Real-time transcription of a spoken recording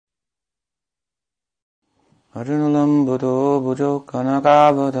Arunalambudo bujo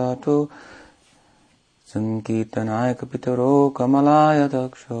kanakavadatu Sankirtanaya kapitaro kamalaya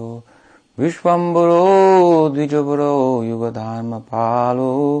daksho Vishwambaro dvijabaro yugadharma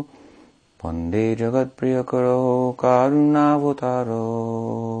palo Pande jagat priyakaro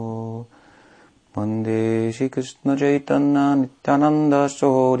karunavotaro Pande Shri Krishna Chaitanya Nityananda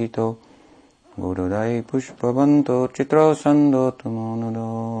Sorito Gurudai Pushpavanto Chitra Sando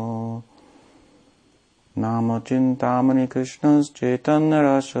Tumonodo Nama Chintamani Krishna's Chaitanya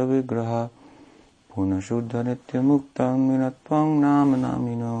Rasa Vigraha Punashuddha Nitya Mukta Minatwang Nama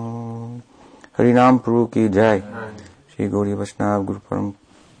Namino Harinam Prabhu Ki Jai Shri Gauri Vaishnava Guru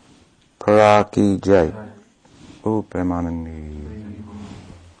Parampara Ki Jai O Premanandi.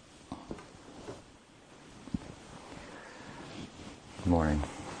 Good morning.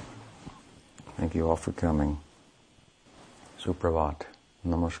 Thank you all for coming. Supravat.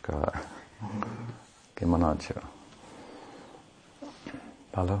 Namaskar. Kimanacha.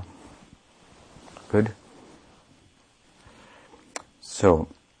 Hello? Good? So,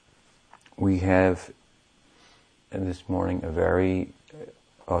 we have this morning a very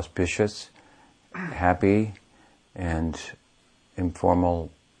auspicious, happy, and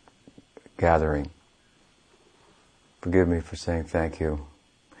informal gathering. Forgive me for saying thank you.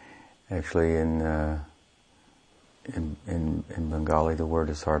 Actually, in Bengali, the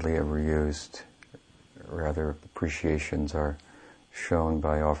word is hardly ever used. Rather, appreciations are shown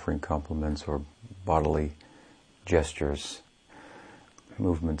by offering compliments or bodily gestures,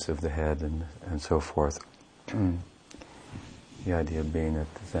 movements of the head, and so forth. The idea being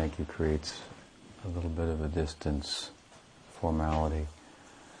that the thank you creates a little bit of a distance, formality.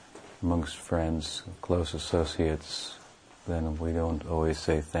 Amongst friends, close associates, then we don't always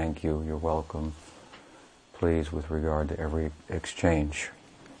say thank you, you're welcome, please, with regard to every exchange.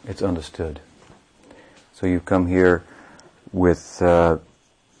 It's understood. So you come here with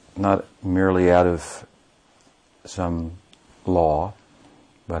not merely out of some law,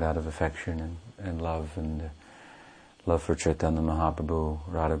 but out of affection and love, and love for Chaitanya Mahaprabhu,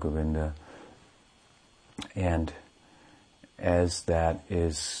 Radha Govinda. And as that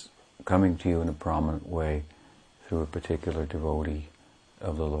is coming to you in a prominent way through a particular devotee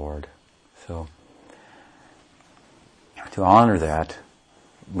of the Lord. So, to honor that,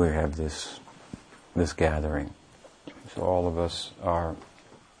 we have this gathering. So all of us are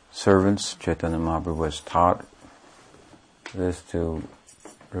servants. Chaitanya Mahaprabhu has taught this to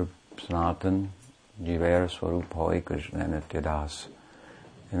Rup Sanatan, Jiver Swarup Hoi Krishna Nityadas.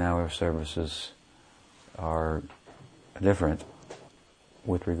 And our services are different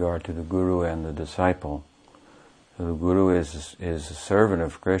with regard to the Guru and the disciple. So the Guru is a servant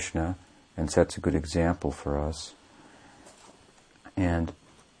of Krishna and sets a good example for us. And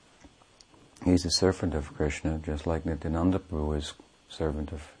he's a servant of Krishna, just like Nityananda Prabhu is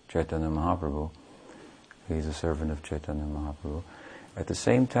servant of Chaitanya Mahaprabhu. He's a servant of Chaitanya Mahaprabhu. At the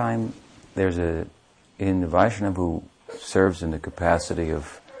same time, in the Vaishnava who serves in the capacity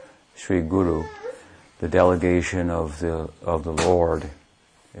of Sri Guru, the delegation of the Lord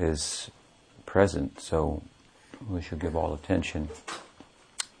is present, so we should give all attention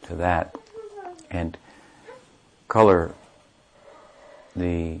to that and color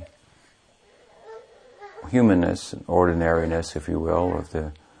the humanness and ordinariness, if you will, of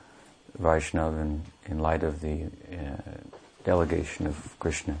the Vaishnava in light of the delegation of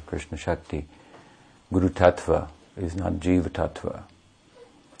Krishna Shakti. Guru Tattva is not Jiva Tattva.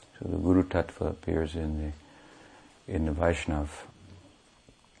 So the Guru Tattva appears in the Vaishnava.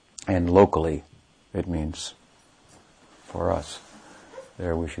 And locally, it means for us.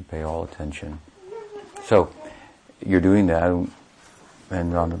 There we should pay all attention. So, you're doing that,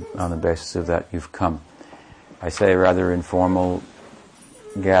 and on the basis of that, you've come. I say a rather informal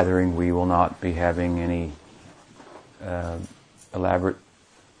gathering. We will not be having any elaborate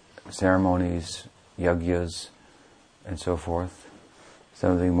ceremonies, yagyas, and so forth.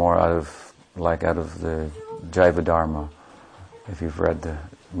 Something more out of the Jaiva Dharma, if you've read the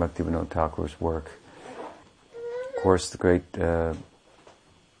Bhaktivinoda Thakur's work. Of course, the great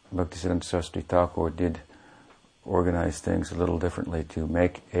Bhaktisiddhanta Saraswati Thakur did organize things a little differently to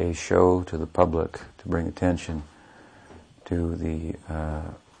make a show to the public, to bring attention to the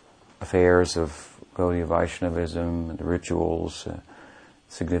affairs of Gaudiya Vaishnavism, and the rituals,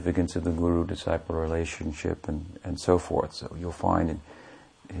 significance of the guru-disciple relationship, and so forth. So you'll find in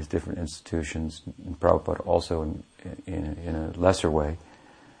his different institutions, in Prabhupada also in a lesser way,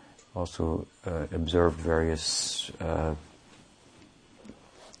 also observed various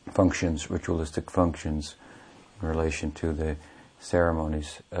functions, ritualistic functions, in relation to the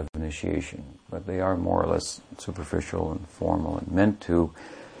ceremonies of initiation, but they are more or less superficial and formal and meant to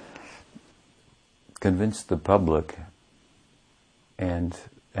convince the public and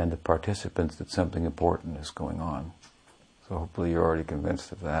the participants that something important is going on. So hopefully you're already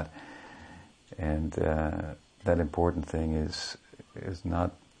convinced of that. And that important thing is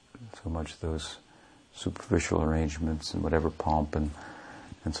not so much those superficial arrangements and whatever pomp and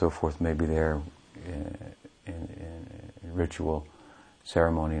so forth may be there in ritual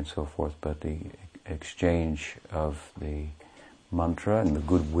ceremony and so forth, but the exchange of the mantra and the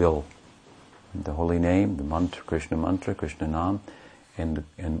goodwill, the holy name, the mantra, Krishna Nam,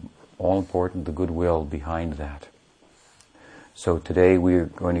 and all important, the goodwill behind that. So today we are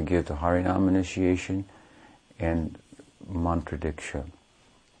going to give the Harinama initiation and mantra Diksha.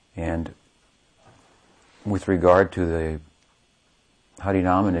 And with regard to the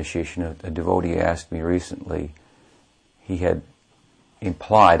Harinama initiation, a devotee asked me recently, he had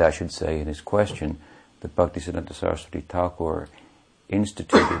implied, I should say, in his question, that Bhaktisiddhanta Saraswati Thakur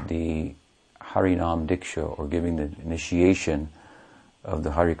instituted the Harinama Diksha, or giving the initiation of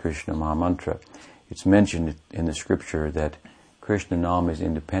the Hare Krishna Mahamantra. It's mentioned in the scripture that Krishna Nam is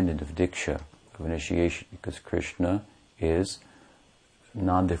independent of Diksha, of initiation, because Krishna is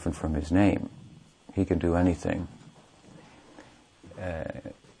non-different from his name. He can do anything.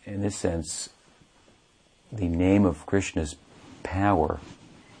 In this sense, the name of Krishna's power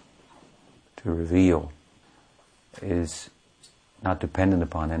to reveal is not dependent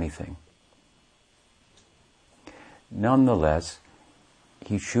upon anything. Nonetheless,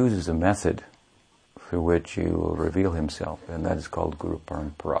 he chooses a method through which he will reveal himself, and that is called Guru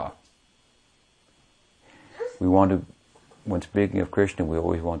Parampara. We want to, when speaking of Krishna, we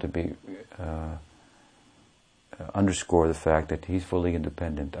always want to be underscore the fact that he's fully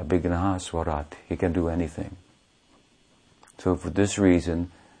independent. Abhignaha Swarat. He can do anything. So for this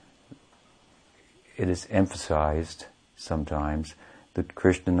reason, it is emphasized sometimes that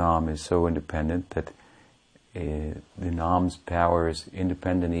Krishna Nam is so independent that the Nam's power is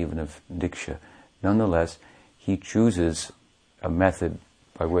independent even of Diksha. Nonetheless, he chooses a method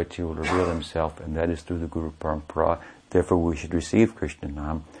by which he will reveal himself, and that is through the Guru Parampara. Therefore, we should receive Krishna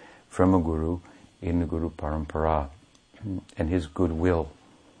Nam from a Guru in the Guru Parampara, and his goodwill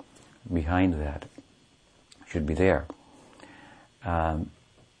behind that should be there.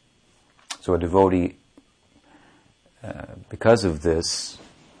 So a devotee, because of this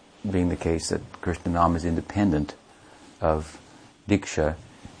being the case that Krishna Nam is independent of Diksha,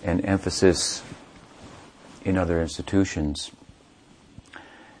 and emphasis in other institutions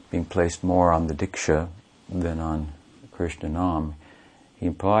being placed more on the Diksha than on Krishna Nam, he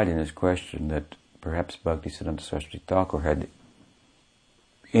implied in his question that perhaps Bhaktisiddhanta Saraswati Thakur had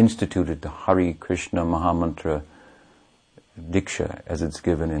instituted the Hare Krishna Mahamantra Diksha as it's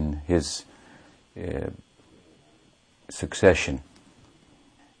given in his succession.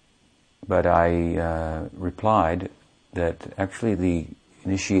 But I replied that actually the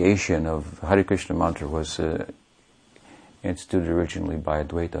initiation of Hare Krishna Mantra was instituted originally by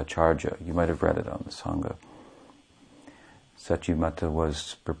Advaita Acharya. You might have read it on the Sangha. Sachimata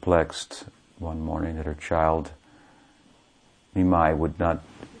was perplexed one morning that her child, Nimai, would not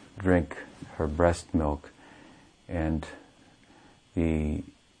drink her breast milk, and the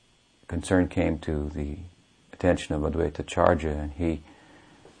concern came to the attention of Advaita Acharya, and he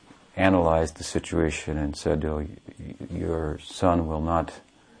analyzed the situation and said, "Oh, your son will not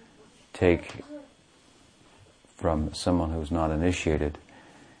take from someone who's not initiated."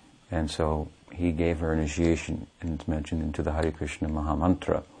 And so he gave her initiation, and it's mentioned, into the Hare Krishna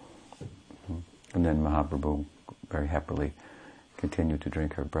Mahamantra. And then Mahaprabhu very happily continued to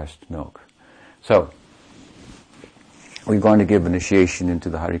drink her breast milk. So, we're going to give initiation into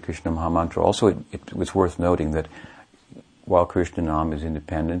the Hare Krishna Mahamantra. Also, it was worth noting that while Krishna Nam is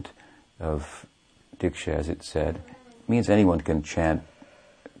independent of Diksha, as it said, it means anyone can chant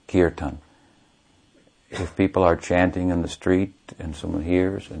kirtan. If people are chanting in the street and someone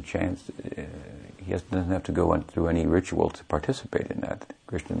hears and chants, he doesn't have to go through any ritual to participate in that.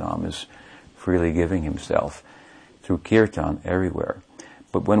 Krishna Nam is freely giving himself through kirtan everywhere.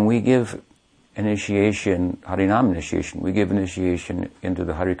 But when we give initiation, Harinam initiation, we give initiation into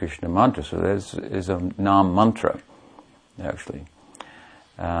the Hare Krishna mantra. So that is a Nam mantra, actually.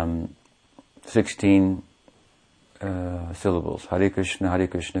 16 syllables. Hare Krishna,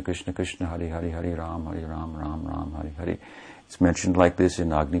 Krishna Krishna, Hare Hare, Hare Ram, Ram Ram, Hare Hare. It's mentioned like this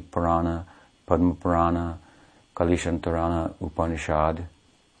in Agni Purana, Padma Purana, Kalishantarana, Upanishad.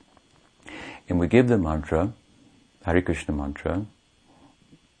 And we give the mantra, Hare Krishna mantra,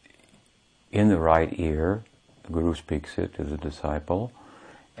 in the right ear, The Guru speaks it to the disciple.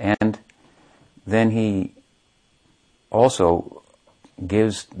 And then he also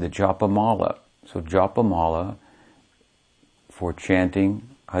gives the japa mala. So japa mala for chanting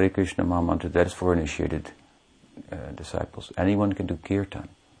Hare Krishna Maha Mantra, that is for initiated disciples. Anyone can do kirtan.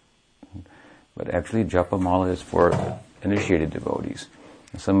 But actually japa mala is for initiated devotees.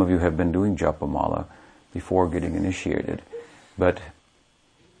 And some of you have been doing japa mala before getting initiated. But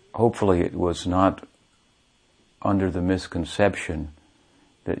hopefully it was not under the misconception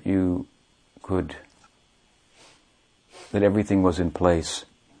that that everything was in place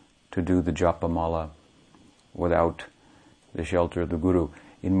to do the japa mala without the shelter of the Guru.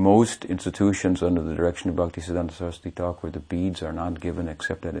 In most institutions under the direction of Bhaktisiddhanta Saraswati Thakur, the beads are not given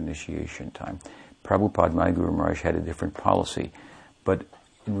except at initiation time. Prabhupada, my Guru Maharaj, had a different policy, but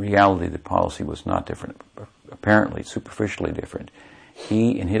in reality the policy was not different. Apparently, superficially different.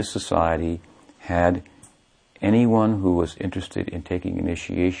 He, in his society, had anyone who was interested in taking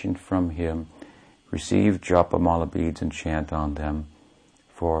initiation from him receive japa mala beads and chant on them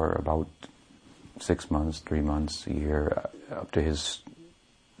for about 6 months, 3 months, a year, up to his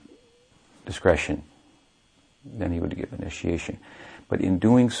discretion. Then he would give initiation. But in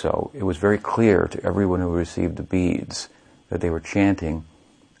doing so, it was very clear to everyone who received the beads that they were chanting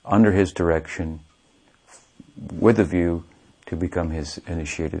under his direction with a view to become his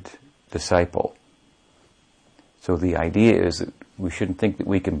initiated disciple. So the idea is that we shouldn't think that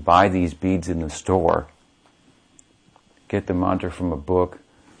we can buy these beads in the store, get the mantra from a book,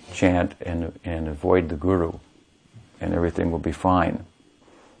 chant, and avoid the Guru, and everything will be fine.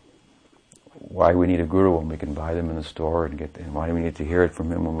 Why we need a Guru when we can buy them in the store, and why do we need to hear it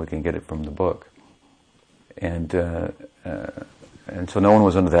from him when we can get it from the book? And so no one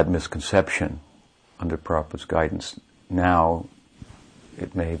was under that misconception under Prabhupada's guidance. Now,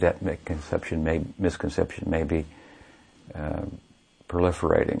 that misconception may be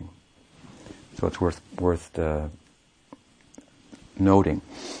proliferating. So it's worth noting.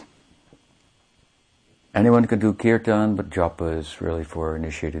 Anyone can do kirtan, but japa is really for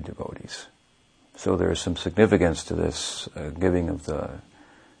initiated devotees. So there is some significance to this giving of the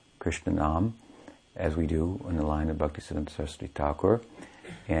Krishna Nam, as we do in the line of Bhaktisiddhanta Saraswati Thakur,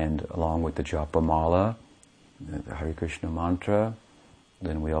 and along with the japa mala, the Hare Krishna mantra.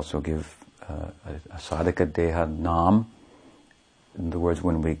 Then we also give a sadhaka deha nam. In other words,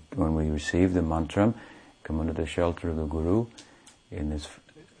 when we receive the mantra, come under the shelter of the Guru in this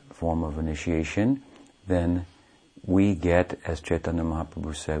form of initiation, then we get, as Chaitanya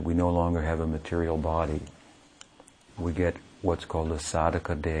Mahaprabhu said, we no longer have a material body. We get what's called a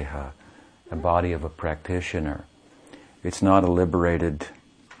sadhaka deha, a body of a practitioner. It's not a liberated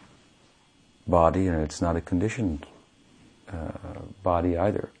body, and it's not a conditioned body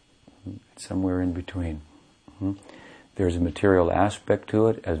either. It's somewhere in between. There's a material aspect to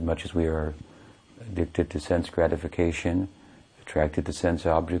it, as much as we are addicted to sense gratification, attracted to sense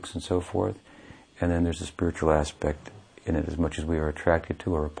objects and so forth. And then there's a spiritual aspect in it, as much as we are attracted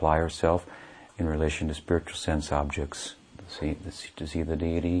to or apply ourselves in relation to spiritual sense objects, to see the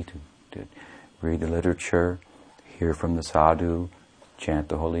deity, to read the literature, hear from the sadhu, chant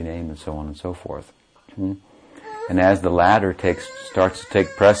the holy name, and so on and so forth. And as the latter starts to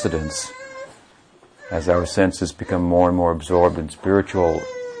take precedence, as our senses become more and more absorbed in spiritual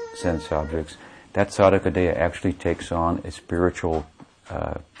sense objects, that sadhaka deha actually takes on a spiritual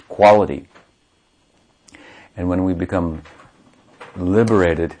quality. And when we become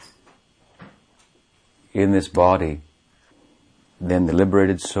liberated in this body, then the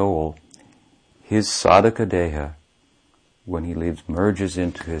liberated soul, his sadhaka deha, when he leaves, merges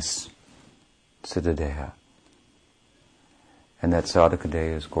into his siddha deha. And that sadhaka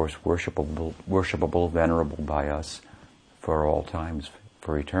deha is, of course, worshipable, venerable by us for all times,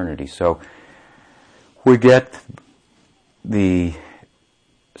 for eternity. So we get the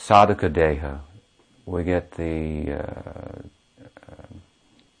sadhaka deha, we get the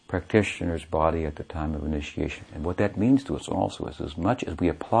practitioner's body at the time of initiation. And what that means to us also is, as much as we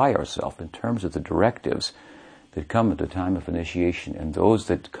apply ourselves in terms of the directives that come at the time of initiation, and those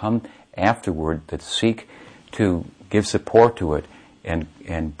that come afterward that seek to give support to it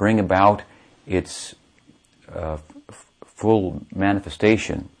and bring about its full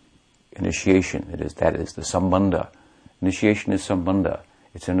manifestation, initiation, that is the sambandha. Initiation is sambandha.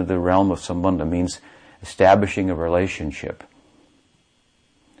 It's under the realm of sambandha, means establishing a relationship.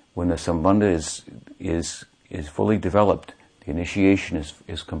 When the sambandha is fully developed, the initiation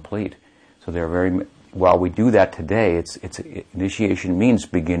is complete. So while we do that today, initiation means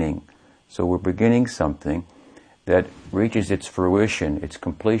beginning. So we're beginning something that reaches its fruition, its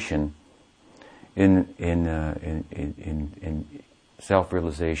completion, in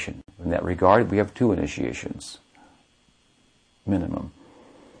self-realization. In that regard, we have two initiations, minimum: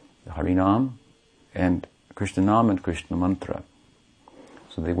 the Harinam and Krishnanam and Krishna mantra.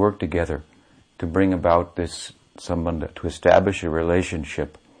 So they work together to bring about this sambandha, to establish a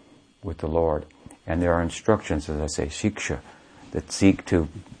relationship with the Lord. And there are instructions, as I say, shiksha, that seek to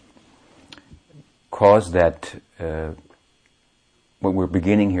cause that, what we're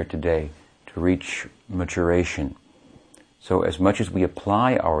beginning here today, to reach maturation. So as much as we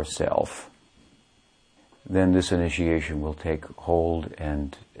apply ourselves, then this initiation will take hold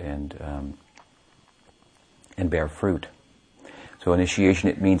and bear fruit. So initiation,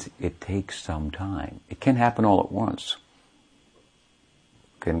 it means it takes some time. It can happen all at once.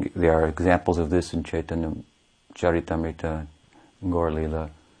 There are examples of this in Chaitanya Charitamrita, Gaur Leela.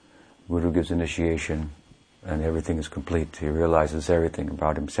 Guru gives initiation and everything is complete. He realizes everything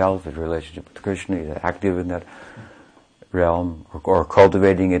about himself, his relationship with Krishna, he's active in that realm, or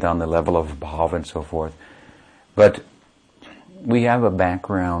cultivating it on the level of bhava and so forth. But we have a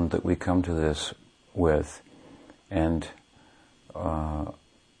background that we come to this with, and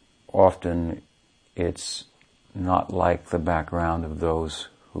often it's not like the background of those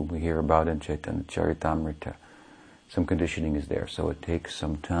who we hear about in Chaitanya Charitamrita. Some conditioning is there, so it takes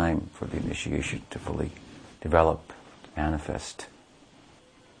some time for the initiation to fully develop, manifest.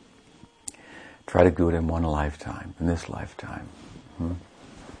 Try to do it in one lifetime, in this lifetime. And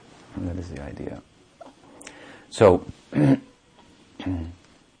that is the idea. So,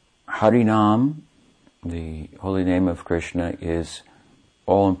 Harinam, the holy name of Krishna, is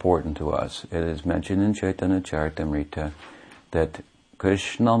all important to us. It is mentioned in Chaitanya Charitamrita that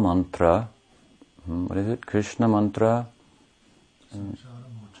Krishna mantra, what is it? Krishna mantra,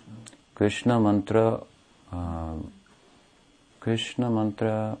 Krishna mantra, Krishna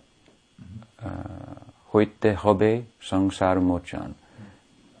mantra, hoite hobe sangsar mochan.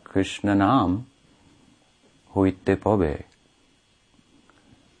 Krishna naam hoite pobe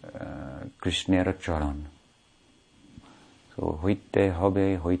Krishnera charan. So hoite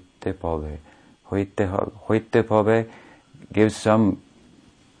hobe, hoite pobe. Hoite pobe gives some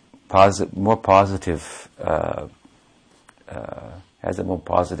more positive, has a more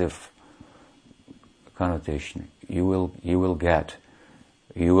positive connotation. You will get.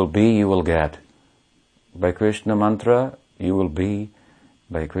 You will be, you will get. By Krishna mantra, you will be.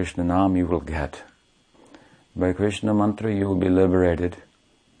 By Krishna Nam, you will get. By Krishna mantra, you will be liberated.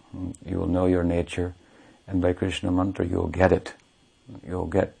 You will know your nature. And by Krishna mantra, you will get it. You will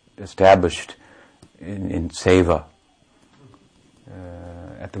get established in seva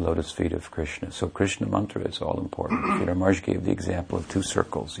at the lotus feet of Krishna. So Krishna mantra is all important. Sridhar Maharaj gave the example of two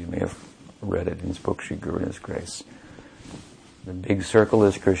circles. You may have read it in his book, Shri Guru and His Grace. The big circle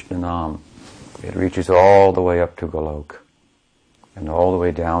is Krishna Nam. It reaches all the way up to Golok and all the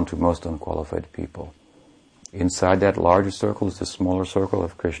way down to most unqualified people. Inside that larger circle is the smaller circle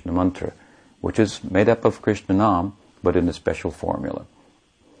of Krishna mantra, which is made up of Krishna Nam, but in a special formula.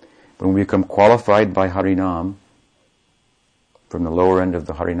 When we become qualified by Harinam, from the lower end of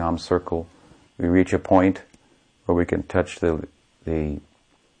the Harinam circle, we reach a point where we can touch the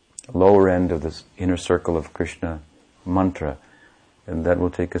lower end of this inner circle of Krishna mantra, and that will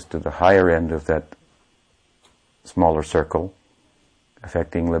take us to the higher end of that smaller circle,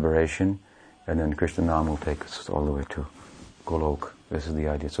 affecting liberation, and then Krishna Nam will take us all the way to Golok. This is the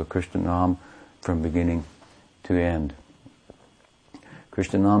idea. So Krishna Nam from beginning to end.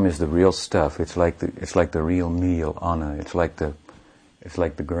 Krishna Nam is the real stuff. It's like the real meal, anna. It's like the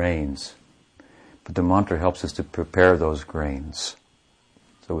grains. But the mantra helps us to prepare those grains,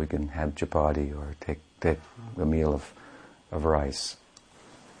 so we can have chapati or take the meal of rice.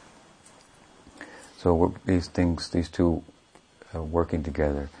 So these two are working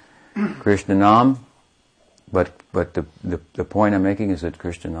together. Krishna Nam, but the point I'm making is that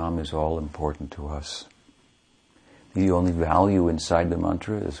Krishna Nam is all important to us. The only value inside the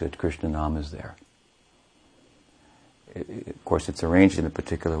mantra is that Krishna Nam is there. Of course, it's arranged in a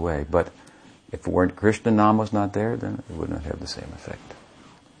particular way, but if Krishna Nam was not there, then it would not have the same effect.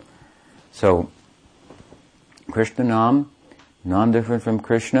 So, Krishna Nam, non-different from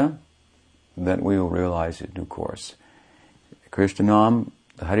Krishna, that we will realize in due course. Krishna Nam,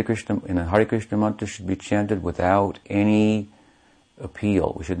 the Hare Krishna, in a Hare Krishna mantra should be chanted without any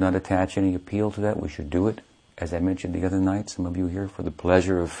appeal. We should not attach any appeal to that. We should do it, as I mentioned the other night, some of you here, for the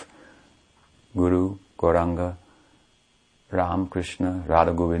pleasure of Guru, Gauranga, Ram, Krishna,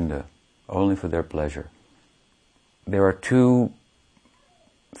 Radha Govinda, only for their pleasure. There are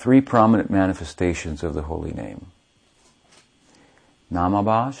three prominent manifestations of the holy name.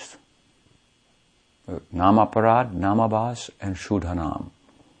 Namabhas, Namaparad, Namabhas, and Shuddhanam.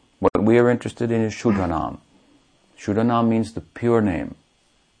 What we are interested in is Shuddhanam. Shuddhanam means the pure name.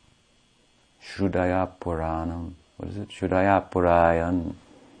 Shuddhaya Puranam. What is it? Shuddhaya Purayan.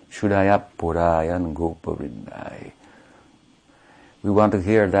 Shuddhaya Purayan Gopavrindai. We want to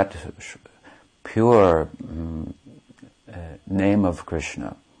hear that pure name of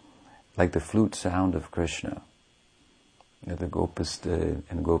Krishna, like the flute sound of Krishna. The gopis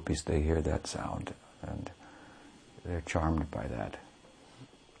and gopis, they hear that sound, and they're charmed by that,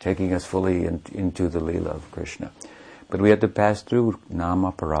 taking us fully into the Leela of Krishna. But we have to pass through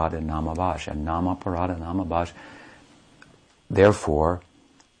Namaparad and Namabhash, and Namaparad and Namabhash therefore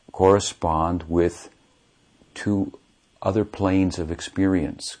correspond with two other planes of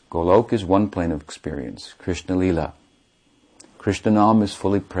experience. Golok is one plane of experience, Krishna Leela. Krishna Nam is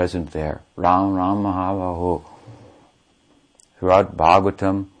fully present there. Ram Ram Mahavaho. Throughout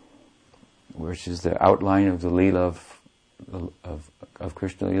Bhagavatam, which is the outline of the Leela of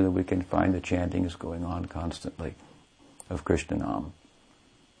Krishna Leela, we can find the chanting is going on constantly of Krishna Nam.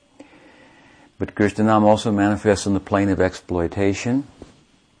 But Krishna Nam also manifests on the plane of exploitation,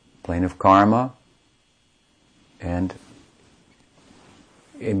 plane of karma, and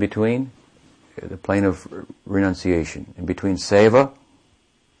in between, the plane of renunciation. In between seva,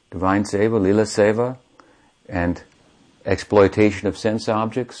 divine seva, Leela seva, and exploitation of sense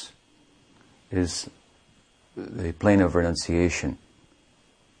objects is the plane of renunciation.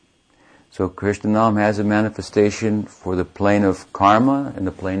 So Krishna Nam has a manifestation for the plane of karma and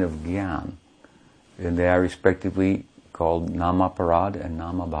the plane of jnana, and they are respectively called Namaparad and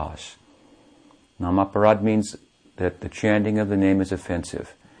Namabhas. Namaparad means that the chanting of the name is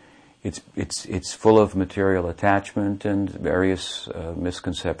offensive. It's full of material attachment and various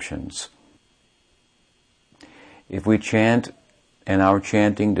misconceptions. If we chant and our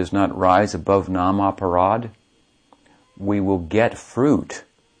chanting does not rise above Namaparad, we will get fruit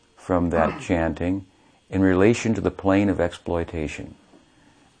from that chanting in relation to the plane of exploitation.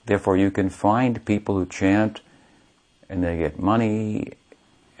 Therefore, you can find people who chant and they get money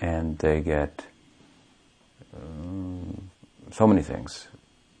and they get so many things.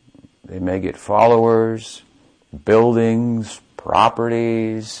 They may get followers, buildings,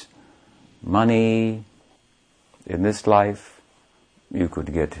 properties, money. In this life, you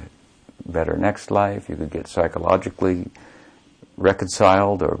could get better next life. You could get psychologically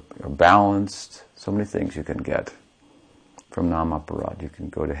reconciled or balanced. So many things you can get from Namaparad. You can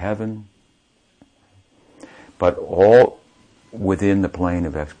go to heaven, but all within the plane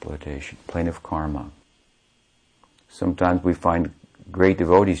of exploitation, plane of karma. Sometimes we find great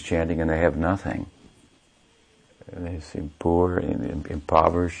devotees chanting and they have nothing. They seem poor,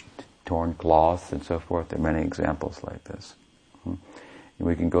 impoverished, torn cloth, and so forth. There are many examples like this. And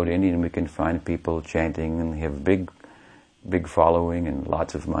we can go to India and we can find people chanting and they have big following and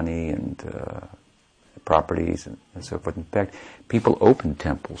lots of money and properties and so forth. In fact, people open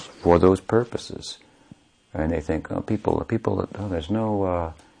temples for those purposes, and they think, there's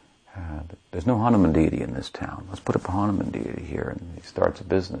no Hanuman deity in this town. Let's put up a Hanuman deity here, and he starts a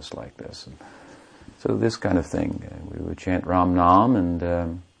business like this. And so this kind of thing, we would chant Ram Nam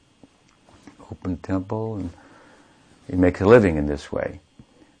and open temple, and he makes a living in this way.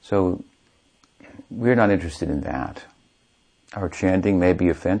 So we're not interested in that. Our chanting may be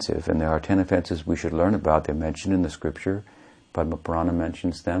offensive, and there are 10 offenses we should learn about. They're mentioned in the scripture. Padma Purana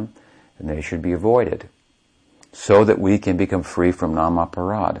mentions them, and they should be avoided so that we can become free from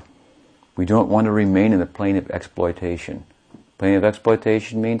Namaparad. We don't want to remain in the plane of exploitation. Plane of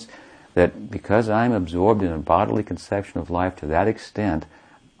exploitation means that because I'm absorbed in a bodily conception of life to that extent,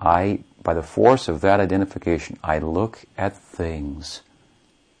 by the force of that identification, I look at things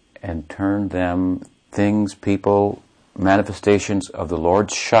and turn them, things, people, manifestations of the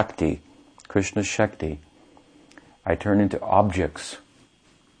Lord's Shakti, Krishna's Shakti, I turn into objects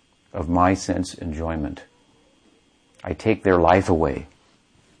of my sense enjoyment. I take their life away.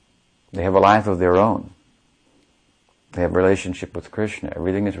 They have a life of their own. They have a relationship with Krishna.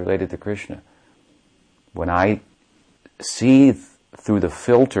 Everything is related to Krishna. When I see through the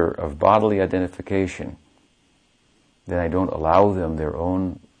filter of bodily identification, then I don't allow them their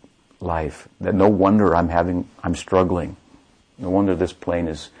own life. That no wonder I'm struggling. No wonder this plane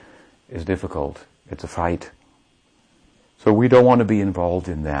is difficult. It's a fight. So we don't want to be involved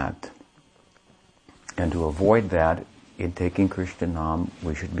in that. And to avoid that, in taking Krishna Nam,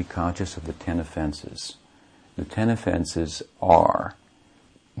 we should be conscious of the 10 offenses. The 10 offenses are: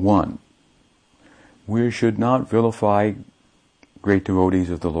 1, we should not vilify great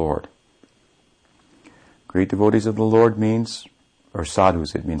devotees of the Lord. Great devotees of the Lord means, or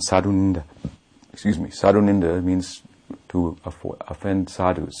sadhus, it means sadhuninda. Sadhuninda means to offend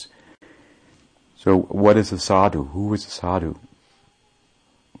sadhus. So what is a sadhu? Who is a sadhu?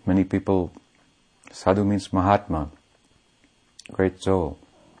 Many people, sadhu means Mahatma, great soul.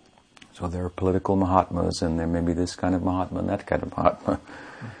 So there are political Mahatmas, and there may be this kind of Mahatma and that kind of Mahatma.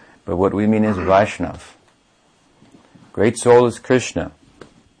 But what we mean is Vaishnav. Great soul is Krishna.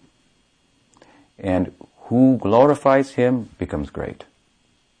 And who glorifies him becomes great.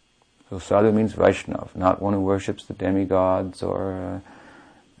 So sadhu means Vaishnav, not one who worships the demigods or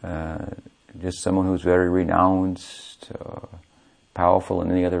just someone who's very renounced, powerful in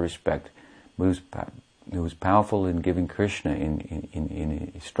any other respect, but who's powerful in giving Krishna,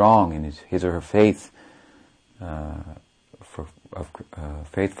 in strong in his or her faith,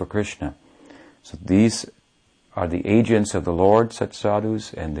 faith for Krishna. So these are the agents of the Lord, such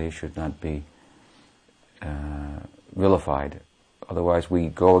sadhus, and they should not be vilified. Otherwise we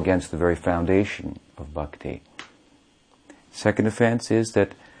go against the very foundation of bhakti. Second offense is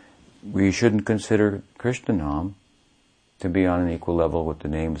that we shouldn't consider Krishna Nam to be on an equal level with the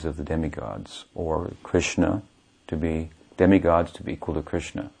names of the demigods, or Krishna to be, demigods to be equal to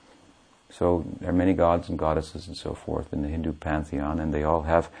Krishna. So there are many gods and goddesses and so forth in the Hindu pantheon, and they all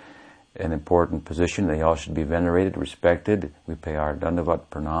have an important position. They all should be venerated, respected. We pay our dandavat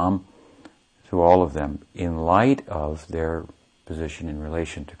pranam to all of them in light of their position in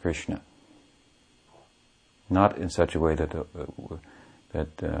relation to Krishna. Not in such a way that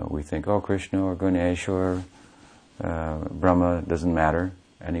we think, oh, Krishna or Ganesh or Brahma, doesn't matter.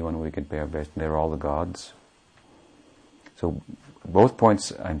 Anyone we can pay our best, they're all the gods. So both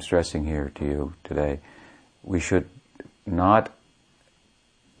points I'm stressing here to you today. We should not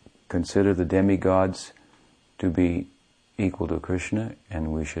consider the demigods to be equal to Krishna,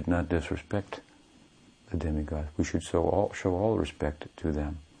 and we should not disrespect the demigods. We should show all respect to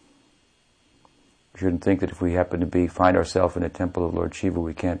them. We shouldn't think that if we happen to find ourselves in a temple of Lord Shiva,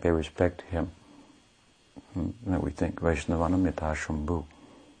 we can't pay respect to him. That we think, Vaishnavanam yata Shambhu.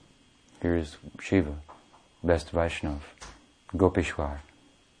 Here is Shiva, best Vaishnav, Gopishwar,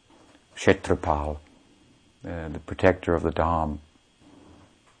 Kshetrapal, the protector of the Dham,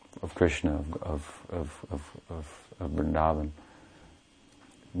 of Krishna, of Vrindavan,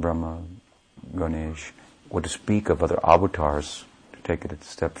 Brahma, Ganesh. What to speak of other avatars, to take it a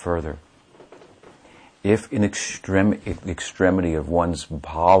step further. If in extremity of one's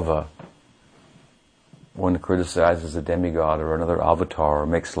bhava, one criticizes a demigod or another avatar or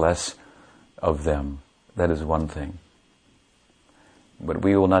makes less of them, that is one thing. But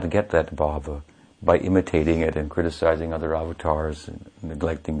we will not get that bhava by imitating it and criticizing other avatars and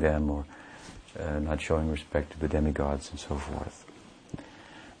neglecting them or not showing respect to the demigods and so forth.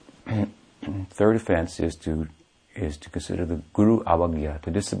 Third offense is to consider the guru avagya,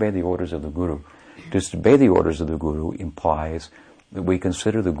 to disobey the orders of the guru. To disobey the orders of the guru implies that we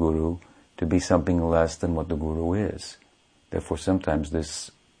consider the guru to be something less than what the guru is. Therefore, sometimes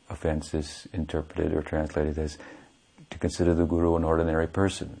this offense is interpreted or translated as to consider the guru an ordinary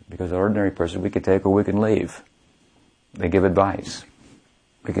person. Because an ordinary person we can take or we can leave. They give advice.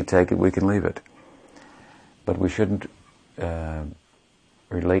 We can take it, we can leave it. But we shouldn't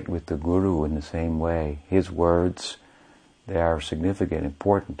relate with the guru in the same way. His words, they are significant,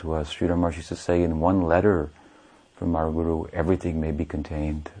 important to us. Sridhar Maharaj used to say, in one letter from our guru, everything may be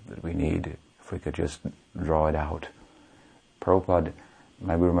contained that we need, if we could just draw it out. Prabhupada,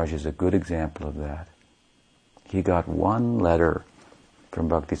 my Guru Maharaj, is a good example of that. He got one letter from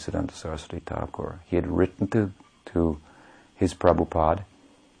Bhaktisiddhanta Saraswati Thakur. He had written to his Prabhupada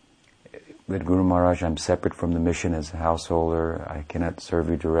that, Guru Maharaj, I'm separate from the mission as a householder. I cannot serve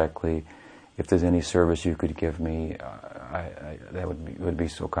you directly. If there's any service you could give me, that would be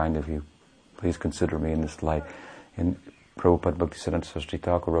so kind of you. Please consider me in this light. And Prabhupada Bhaktisiddhanta Saraswati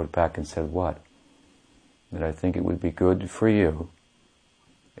Thakur wrote back and said, what? That I think it would be good for you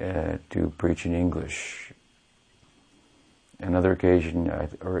to preach in English. Another occasion,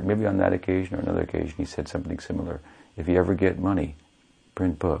 or maybe on that occasion or another occasion, he said something similar. If you ever get money,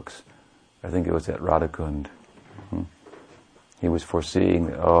 print books. I think it was at Radhakund. He was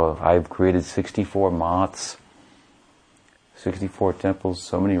foreseeing, I've created 64 maths, 64 temples,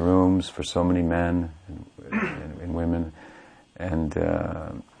 so many rooms for so many men and women, and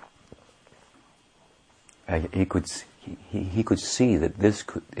he could see that this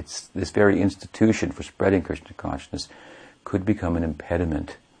very institution for spreading Krishna consciousness could become an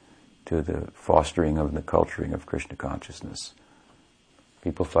impediment to the fostering of and the culturing of Krishna consciousness.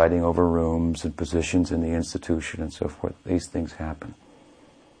 People fighting over rooms and positions in the institution and so forth. These things happen.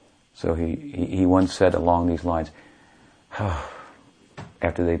 So he once said along these lines,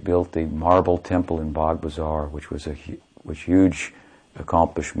 after they built the marble temple in Bagh Bazaar, which was a huge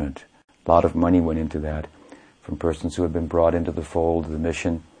accomplishment. A lot of money went into that from persons who had been brought into the fold of the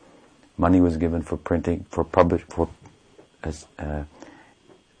mission. Money was given for printing,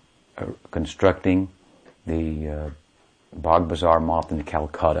 constructing the Bagh Bazaar Mosque in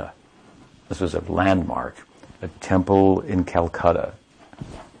Calcutta. This was a landmark, a temple in Calcutta.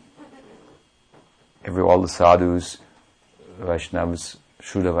 All the sadhus, Vaishnavas,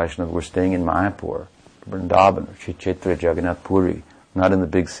 Shuddha Vaishnavas were staying in Mayapur, Vrindavan, Chichitra, Jagannath Puri, not in the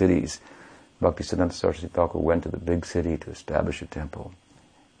big cities. Bhaktisiddhanta Saraswati Thakur went to the big city to establish a temple.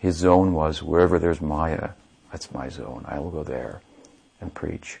 His zone was, wherever there's Maya, that's my zone. I will go there and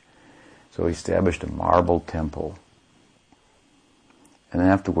preach. So he established a marble temple. And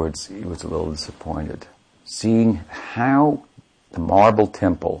afterwards, he was a little disappointed. Seeing how the marble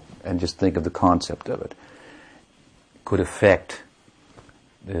temple, and just think of the concept of it, could affect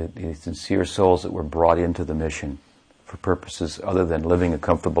the sincere souls that were brought into the mission for purposes other than living a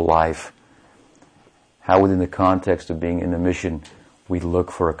comfortable life. How within the context of being in the mission, we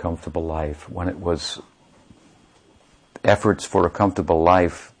look for a comfortable life, when it was efforts for a comfortable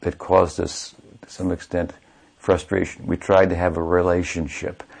life that caused us, to some extent, frustration. We tried to have a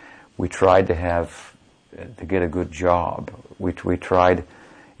relationship. We tried to get a good job. We tried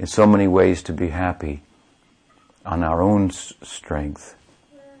in so many ways to be happy on our own strength.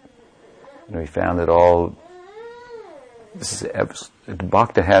 And we found that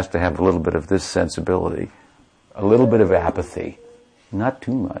Bhakta has to have a little bit of this sensibility, a little bit of apathy, not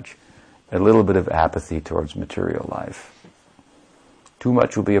too much, a little bit of apathy towards material life. Too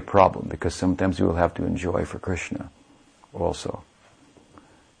much will be a problem, because sometimes you will have to enjoy for Krishna also.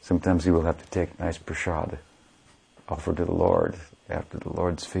 Sometimes you will have to take nice prasad offered to the Lord after the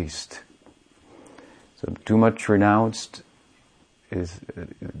Lord's feast. So too much renounced is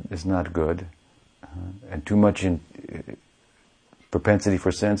not good. And too much propensity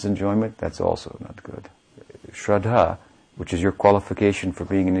for sense enjoyment, that's also not good. Shraddha, which is your qualification for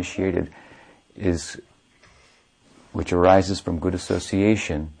being initiated, which arises from good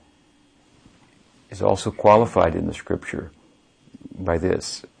association, is also qualified in the scripture by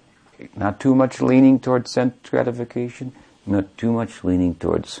this. Not too much leaning towards sense gratification, not too much leaning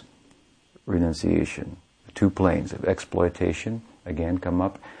towards renunciation. The two planes of exploitation, again, come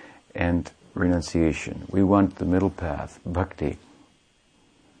up, and renunciation. We want the middle path, bhakti.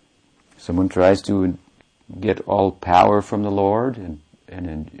 Someone tries to get all power from the Lord and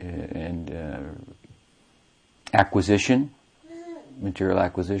acquisition, material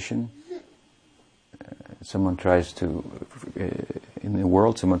acquisition. Someone tries to, in the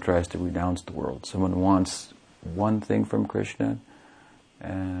world, someone tries to renounce the world. Someone wants one thing from Krishna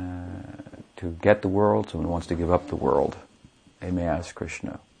to get the world. Someone wants to give up the world. They may ask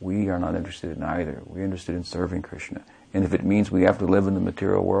Krishna. We are not interested in either. We're interested in serving Krishna. And if it means we have to live in the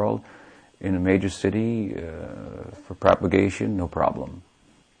material world, in a major city, for propagation, no problem.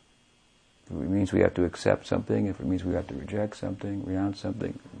 If it means we have to accept something, if it means we have to reject something, renounce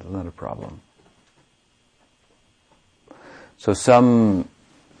something, it's not a problem. So some,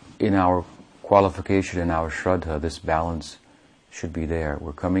 in our qualification, in our shraddha, this balance should be there.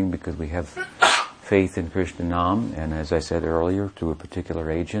 We're coming because we have faith in Krishna Nam, and as I said earlier, through a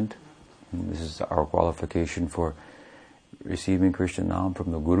particular agent. And this is our qualification for receiving Krishna Nam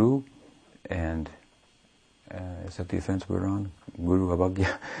from the Guru, and is that the offense we're on? Guru Abhagya?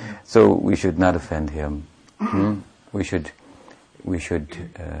 Yeah. So we should not offend him. We should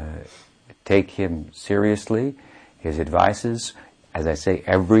take him seriously. His advices, as I say,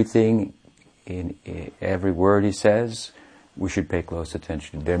 everything in every word he says, we should pay close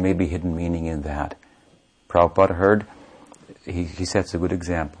attention. There may be hidden meaning in that. Prabhupada heard, he sets a good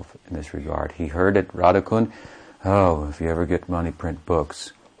example in this regard. He heard at Radhakund, if you ever get money, print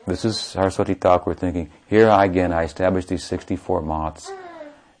books. This is Saraswati Thakur thinking, here I established these 64 maths,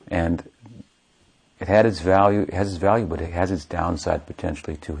 and it had its value, but it has its downside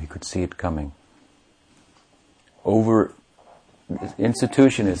potentially too. He could see it coming.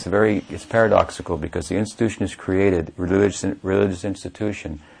 Institution is it's paradoxical, because the institution is created, religious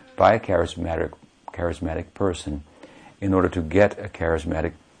institution, by a charismatic person, in order to get a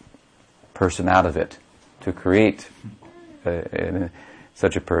charismatic person out of it, to create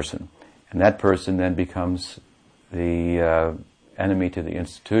such a person. And that person then becomes the enemy to the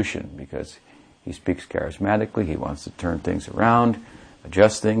institution, because he speaks charismatically, he wants to turn things around,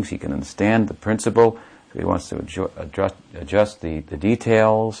 adjust things, he can understand the principle, so he wants to adjust the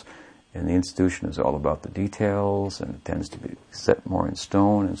details, and the institution is all about the details, and it tends to be set more in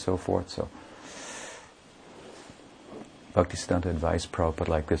stone and so forth. So Bhaktisiddhanta advised Prabhupada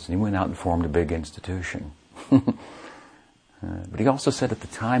like this, and he went out and formed a big institution. But he also said at the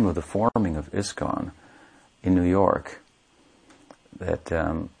time of the forming of ISKCON in New York that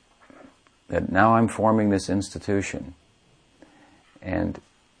that now I'm forming this institution, and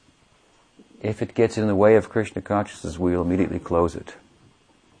if it gets in the way of Krishna consciousness, we'll immediately close it.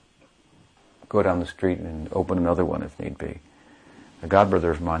 Go down the street and open another one if need be. A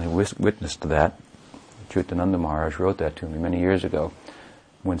godbrother of mine who witnessed that, Chaitananda Maharaj, wrote that to me many years ago,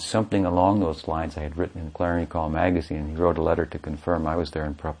 when something along those lines I had written in Clarion Call magazine. He wrote a letter to confirm I was there,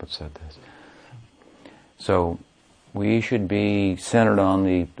 and Prabhupada said this. So we should be centered on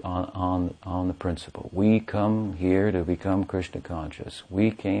the principle. We come here to become Krishna conscious.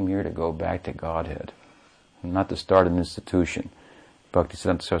 We came here to go back to Godhead, not to start an institution.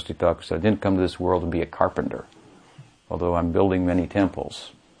 Bhaktisiddhanta Saraswati Thakur said, I didn't come to this world to be a carpenter, although I'm building many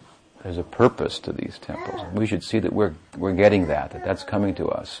temples. There's a purpose to these temples. We should see that we're getting that's coming to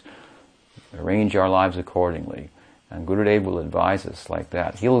us. Arrange our lives accordingly. And Gurudev will advise us like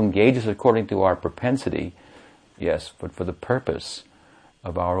that. He'll engage us according to our propensity, yes, but for the purpose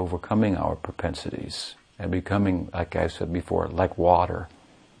of our overcoming our propensities and becoming, like I said before, like water.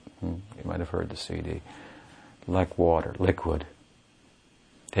 You might have heard the CD. Like water, liquid.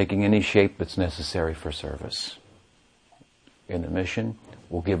 Taking any shape that's necessary for service. In the mission,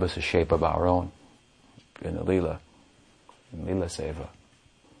 will give us a shape of our own in the Leela Seva.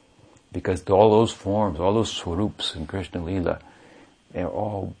 Because all those forms, all those swarups in Krishna Leela, they are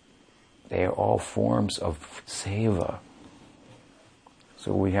all forms of Seva.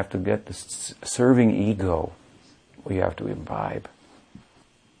 So we have to get this serving ego, we have to imbibe.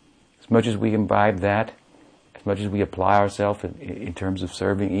 As much as we imbibe that, as much as we apply ourselves in terms of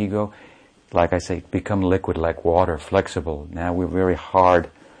serving ego, like I say, become liquid like water, flexible. Now we're very hard.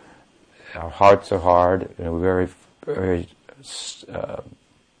 Our hearts are hard, and we're very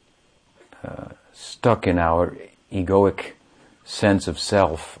stuck in our egoic sense of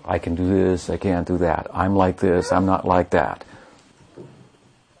self. I can do this, I can't do that. I'm like this, I'm not like that.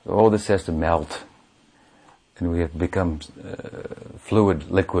 So all this has to melt, and we have to become fluid,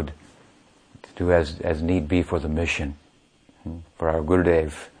 liquid, to do as need be for the mission, for our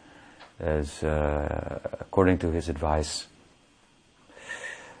Gurudev, as according to his advice.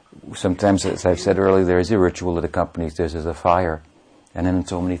 Sometimes, as I've said earlier, there is a ritual that accompanies this as a fire. And then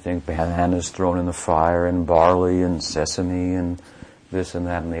so many things, bananas thrown in the fire, and barley, and sesame, and this and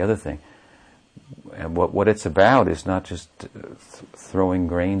that and the other thing. And what it's about is not just throwing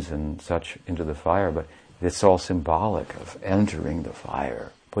grains and such into the fire, but it's all symbolic of entering the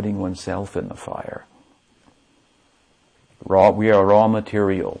fire, putting oneself in the fire. We are raw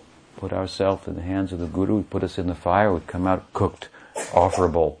material. Put ourselves in the hands of the Guru, we put us in the fire, we come out cooked,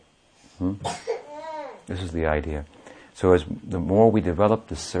 offerable. This is the idea. So the more we develop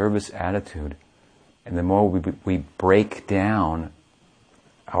the service attitude, and the more we break down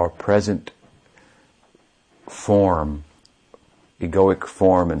our present form, egoic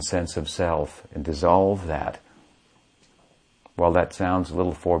form and sense of self, and dissolve that, while that sounds a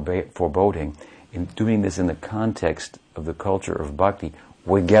little foreboding, in doing this in the context of the culture of bhakti,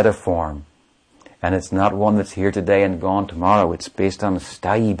 we get a form. And it's not one that's here today and gone tomorrow. It's based on a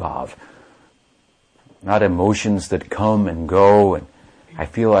sthayi bhav. Not emotions that come and go, and I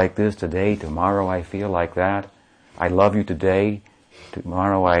feel like this today, tomorrow I feel like that. I love you today,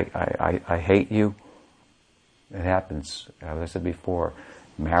 tomorrow I hate you. It happens, as I said before.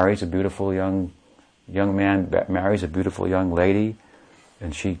 Marries a beautiful young man, marries a beautiful young lady,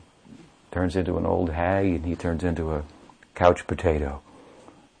 and she turns into an old hag, and he turns into a couch potato.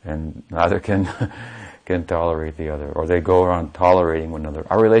 And neither can tolerate the other, or they go around tolerating one another.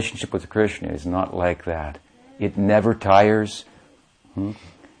 Our relationship with Krishna is not like that. It never tires.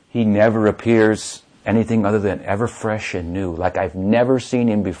 He never appears anything other than ever fresh and new, like I've never seen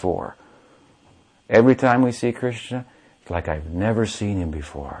him before. Every time we see Krishna, it's like I've never seen him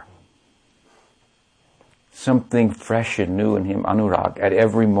before. Something fresh and new in him, anurag, at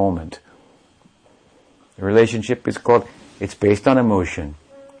every moment. The relationship is it's based on emotion,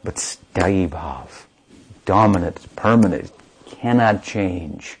 but sthayi bhav, dominant, permanent, cannot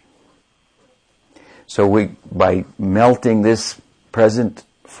change. So by melting this present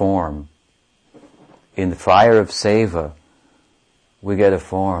form in the fire of seva, we get a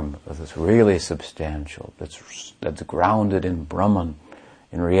form that's really substantial, that's grounded in Brahman,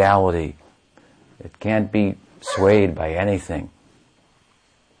 in reality. It can't be swayed by anything.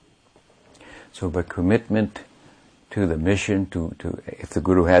 So by commitment to the mission, to if the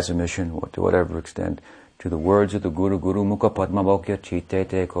Guru has a mission, to whatever extent, to the words of the Guru, Guru Mukha Padma Bhokya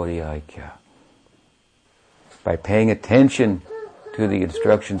Chitete Kori Aikya. by paying attention to the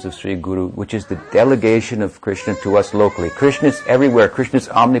instructions of Sri Guru, which is the delegation of Krishna to us locally. Krishna is everywhere. Krishna is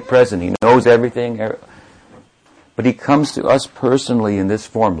omnipresent. He knows everything. But he comes to us personally in this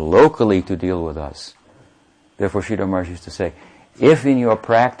form, locally, to deal with us. Therefore, Sridhar Maharaj used to say, if in your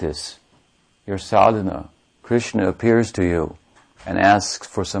practice, your sadhana, Krishna appears to you and asks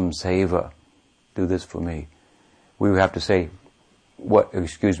for some seva, do this for me, we would have to say,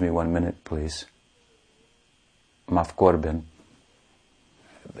 excuse me 1 minute, please. Maaf korben.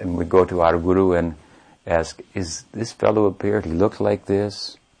 And we go to our Guru and ask, is this fellow appeared? He looks like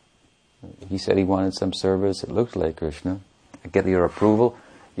this. He said he wanted some service. It looks like Krishna. I get your approval.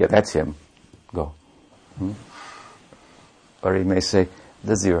 Yeah, that's him. Go. Or he may say,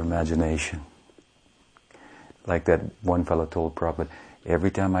 this is your imagination. Like that one fellow told Prabhupada,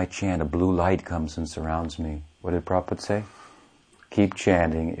 every time I chant, a blue light comes and surrounds me. What did Prabhupada say? Keep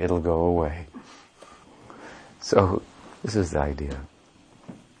chanting, it'll go away. So, this is the idea.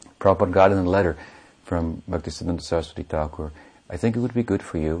 Prabhupada got in a letter from Bhaktisiddhanta Saraswati Thakur, I think it would be good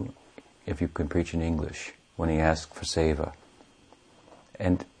for you if you can preach in English, when he asked for seva.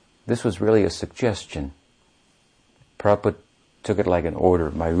 And this was really a suggestion. Prabhupada took it like an order.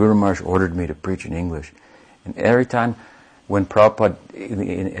 My Guru Maharaj ordered me to preach in English. And every time when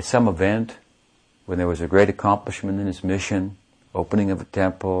Prabhupada, at some event, when there was a great accomplishment in his mission, opening of a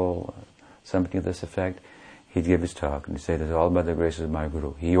temple, something of this effect, he'd give his talk and he'd say, this is all by the graces of my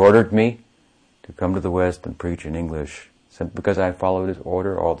Guru. He ordered me to come to the West and preach in English. So because I followed his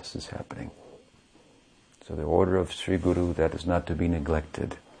order, all this is happening. So the order of Sri Guru, that is not to be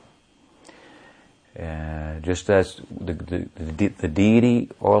neglected. Just as the deity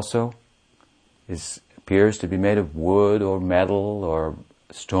also appears to be made of wood or metal or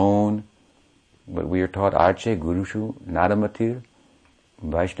stone, but we are taught Arche, Gurushu, Nadamatir,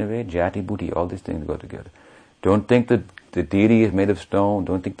 Vaishnava, Jati, Bhuti, all these things go together. Don't think that the deity is made of stone.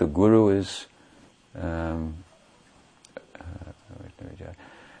 Don't think the Guru is an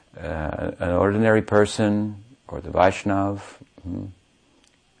ordinary person or the Vaishnav.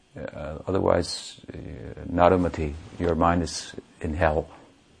 Otherwise, Nadamati, your mind is in hell.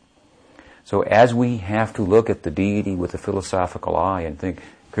 So as we have to look at the deity with a philosophical eye and think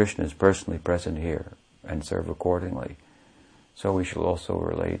Krishna is personally present here and serve accordingly, so we shall also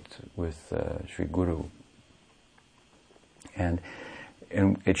relate with Sri Guru. And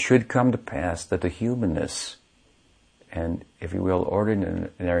it should come to pass that the humanness and, if you will,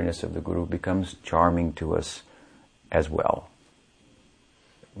 ordinariness of the Guru becomes charming to us as well.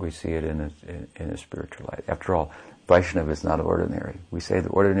 We see it in a spiritual light. After all, Vaishnava is not ordinary. We say the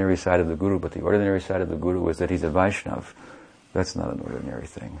ordinary side of the Guru, but the ordinary side of the Guru is that he's a Vaishnav. That's not an ordinary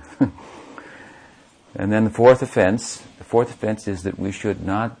thing. And then the fourth offense is that we should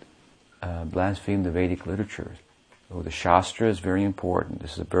not blaspheme the Vedic literature. So the Shastra is very important.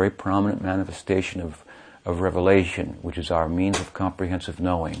 This is a very prominent manifestation of revelation, which is our means of comprehensive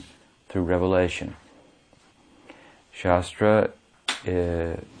knowing through revelation. Shastra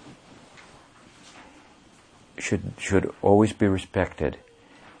should always be respected.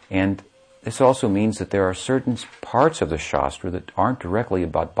 And this also means that there are certain parts of the Shastra that aren't directly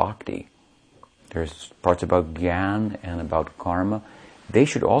about bhakti. There's parts about Gyan and about karma. They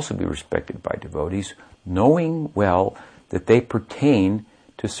should also be respected by devotees, knowing well that they pertain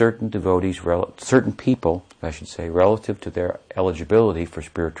to certain devotees, certain people, I should say, relative to their eligibility for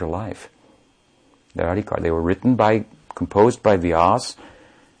spiritual life. They were composed by Vyas,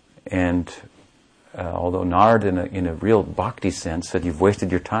 and although Nard in a real bhakti sense said you've wasted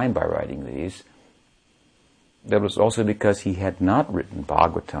your time by writing these, that was also because he had not written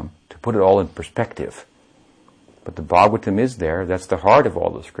Bhagavatam to put it all in perspective. But the Bhagavatam is there, that's the heart of all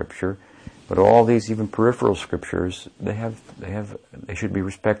the scripture, but all these even peripheral scriptures, they should be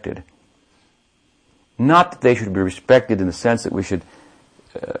respected. Not that they should be respected in the sense that we should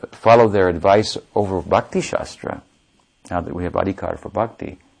follow their advice over Bhakti Shastra, now that we have adhikar for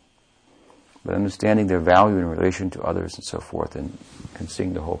bhakti, but understanding their value in relation to others and so forth, and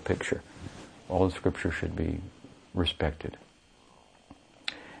seeing the whole picture. All the scripture should be respected.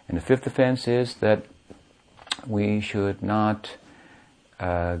 And the fifth offense is that we should not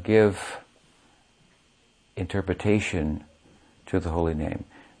give interpretation to the holy name.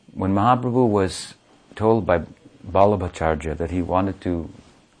 When Mahaprabhu was told by Vallabhacharya that he wanted to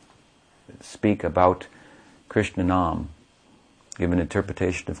speak about Krishna Nam, give an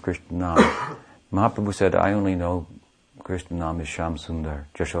interpretation of Krishna Nam, Mahaprabhu said, I only know Krishna Nam is Shyam Sundar,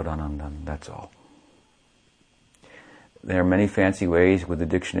 Jashodanandan, that's all. There are many fancy ways with the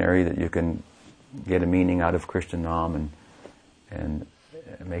dictionary that you can get a meaning out of Krishna Nam and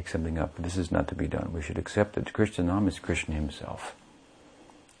make something up. This is not to be done. We should accept that Krishna Nam is Krishna himself.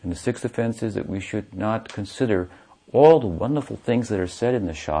 And the sixth offense is that we should not consider all the wonderful things that are said in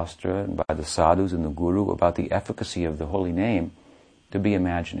the Shastra and by the sadhus and the Guru about the efficacy of the holy name to be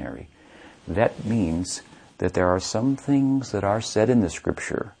imaginary. That means that there are some things that are said in the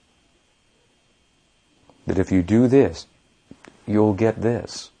scripture that if you do this, you'll get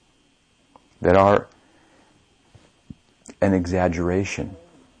this, that are an exaggeration.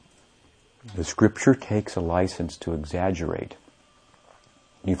 The scripture takes a license to exaggerate.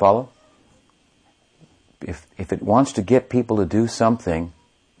 You follow? If it wants to get people to do something,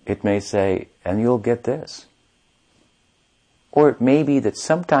 it may say, and you'll get this. Or it may be that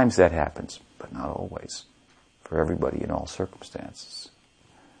sometimes that happens, but not always, for everybody in all circumstances.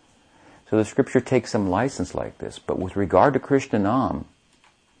 So the scripture takes some license like this, but with regard to Krishna Nam,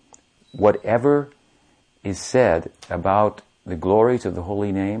 whatever is said about the glories of the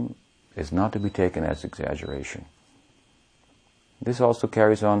holy name is not to be taken as exaggeration. This also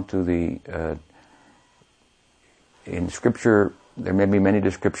carries on to the in scripture, there may be many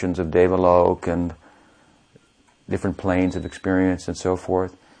descriptions of Devalok and different planes of experience and so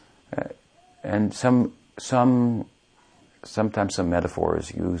forth. And sometimes some metaphor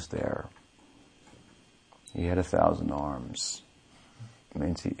is used there. He had 1,000 arms. It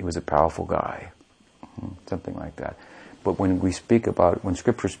means he was a powerful guy. Something like that. But when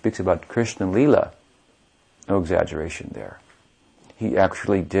scripture speaks about Krishna Lila, no exaggeration there. He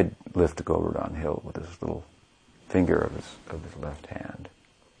actually did lift the Govardhan hill with his little finger of his left hand.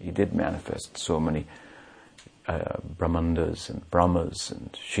 He did manifest so many Brahmandas and Brahmas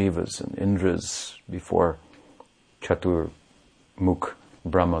and Shivas and Indras before Chatur Mukh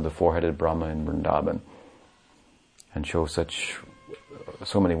Brahma, the four-headed Brahma in Vrindavan, and show so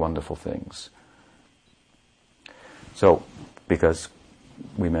many wonderful things. So, because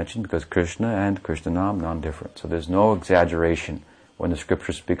Krishna and Krishna Nam, non-different. So there's no exaggeration when the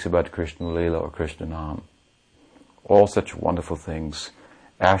scripture speaks about Krishna Lila or Krishna Nam. All such wonderful things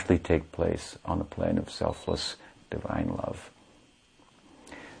actually take place on the plane of selfless divine love.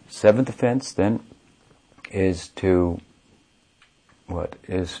 Seventh offense then is to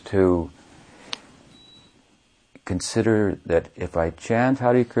consider that if I chant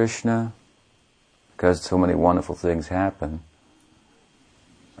Hare Krishna, because so many wonderful things happen,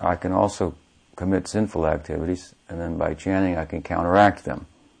 I can also commit sinful activities, and then by chanting I can counteract them.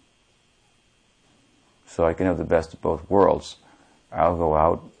 So I can have the best of both worlds. I'll go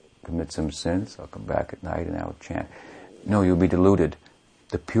out, commit some sins, I'll come back at night and I'll chant. No, you'll be deluded.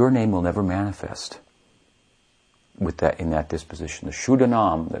 The pure name will never manifest in that disposition. The Shuddha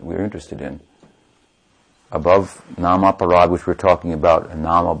Nam that we're interested in, above Namaparad, which we're talking about, and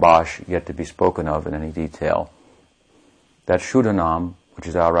Namabash, yet to be spoken of in any detail, that Shuddha Nam, which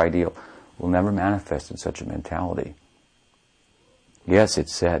is our ideal, will never manifest in such a mentality. Yes,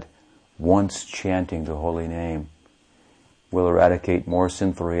 it's said, once chanting the holy name will eradicate more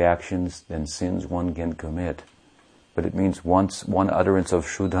sinful reactions than sins one can commit. But it means once one utterance of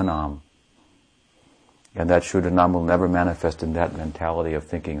Shuddha Nam. And that Shuddha Nam will never manifest in that mentality of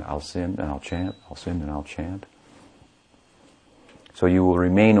thinking, I'll sin and I'll chant, I'll sin and I'll chant. So you will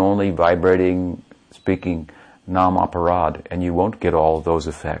remain only vibrating, speaking Namaparad, and you won't get all of those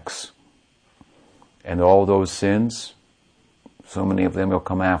effects. And all those sins, so many of them will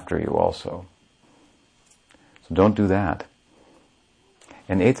come after you also. So don't do that.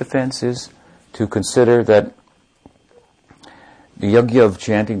 And eighth offense is to consider that the yajna of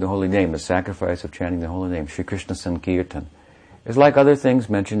chanting the holy name, the sacrifice of chanting the holy name, Shri Krishna Sankirtan, is like other things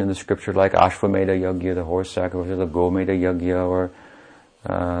mentioned in the scripture, like Ashvamedha yajna, the horse sacrifice, the Gomedha yajna,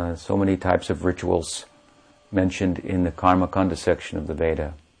 or so many types of rituals mentioned in the Karma Kanda section of the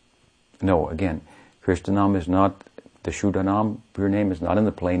Veda. No, again, Krishna Nam is not, the Shuddha Nam, pure name, is not in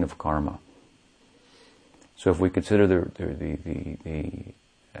the plane of karma. So if we consider the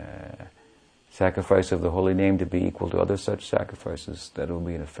sacrifice of the holy name to be equal to other such sacrifices, that will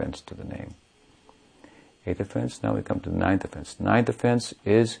be an offense to the name. Eighth offense, now we come to the ninth offense. Ninth offense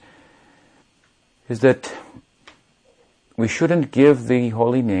is that we shouldn't give the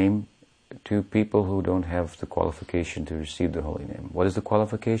holy name to people who don't have the qualification to receive the holy name. What is the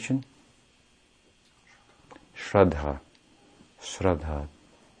qualification? Shraddha,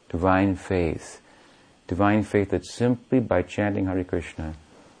 divine faith. Divine faith that simply by chanting Hare Krishna,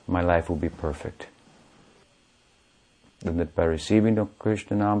 my life will be perfect. And that by receiving the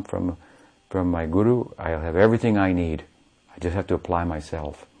Krishna Nam from my Guru, I'll have everything I need. I just have to apply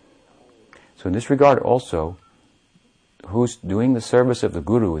myself. So in this regard also, who's doing the service of the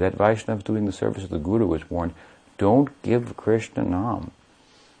Guru, that Vaishnava doing the service of the Guru is warned, don't give Krishna Nam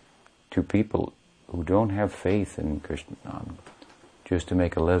to people who don't have faith in Krishna just to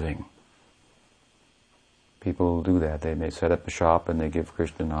make a living. People do that. They set up a shop and they give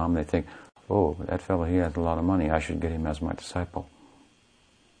Krishna Nam. They think, oh, that fellow, he has a lot of money. I should get him as my disciple.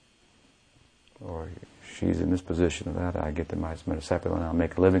 Or she's in this position of that. I get them as my disciple and I'll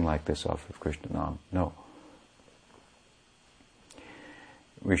make a living like this off of Krishna Nam. No.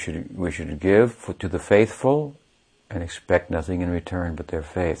 We should give to the faithful and expect nothing in return but their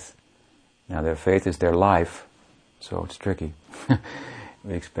faith. Now their faith is their life, so it's tricky.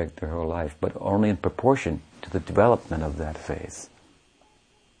 We expect their whole life, but only in proportion to the development of that faith.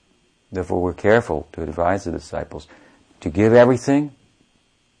 Therefore we're careful to advise the disciples to give everything,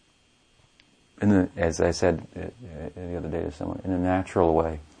 as I said the other day to someone, in a natural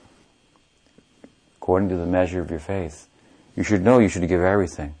way, according to the measure of your faith. You should know you should give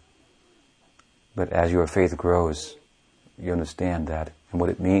everything. But as your faith grows, you understand that. And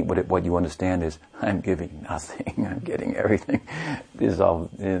what you understand is, I'm giving nothing, I'm getting everything. This is all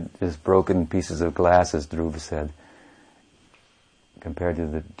just broken pieces of glass, as Dhruva said, compared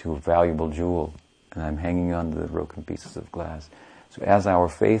to a valuable jewel. And I'm hanging on to the broken pieces of glass. So as our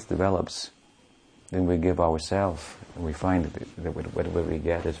faith develops, then we give ourselves, and we find that what we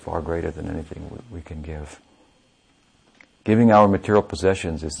get is far greater than anything we can give. Giving our material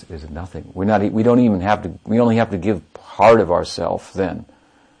possessions is nothing. We only have to give part of ourselves then.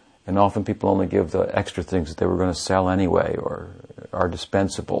 And often people only give the extra things that they were going to sell anyway or are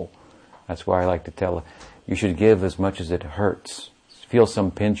dispensable. That's why I like to tell, you should give as much as it hurts. Feel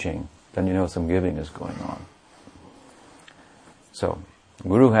some pinching, then you know some giving is going on. So,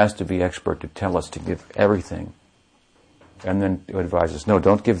 Guru has to be expert to tell us to give everything. And then to advise us, no,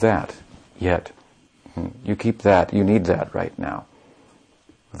 don't give that yet. You keep that. You need that right now.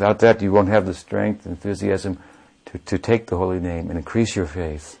 Without that, you won't have the strength and enthusiasm to take the holy name and increase your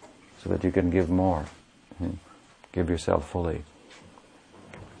faith so that you can give more. Give yourself fully.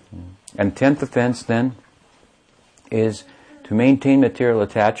 And 10th offense, then, is to maintain material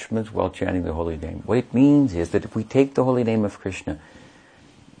attachments while chanting the holy name. What it means is that if we take the holy name of Krishna,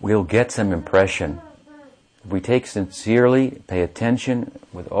 we'll get some impression. If we take sincerely, pay attention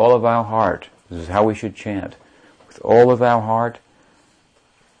with all of our heart. This is how we should chant. With all of our heart,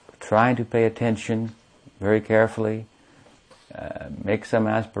 trying to pay attention very carefully, make some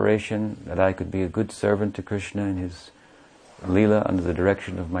aspiration that I could be a good servant to Krishna in his Leela under the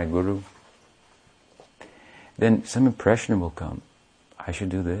direction of my Guru. Then some impression will come. I should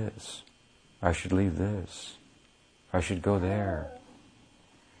do this. I should leave this. I should go there.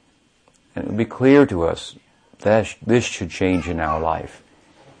 And it will be clear to us that this should change in our life.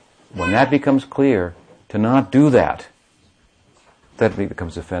 When that becomes clear, to not do that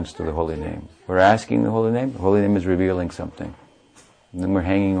becomes offense to the holy name. We're asking the holy name is revealing something. And then we're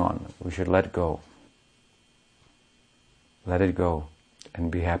hanging on. We should let go. Let it go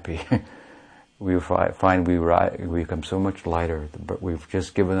and be happy. We find we become so much lighter. We've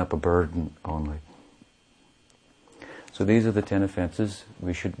just given up a burden only. So these are the 10 offenses.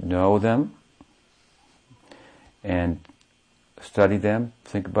 We should know them and study them,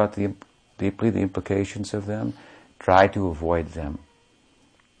 think about deeply the implications of them, try to avoid them.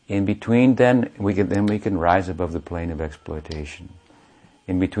 In between then we can rise above the plane of exploitation.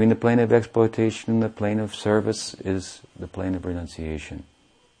 In between the plane of exploitation and the plane of service is the plane of renunciation.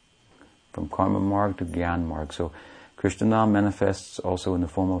 From karma marg to gyan marg. So Krishna Nam manifests also in the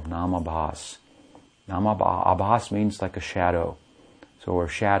form of namabhas. Namabhas means like a shadow. So a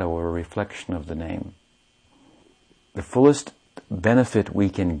shadow or a reflection of the name. The fullest benefit we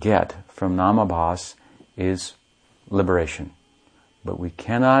can get from namabhas is liberation. But we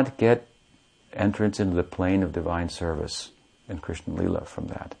cannot get entrance into the plane of divine service and Krishna Leela from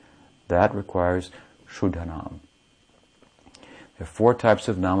that. That requires Shuddhanam. There are 4 types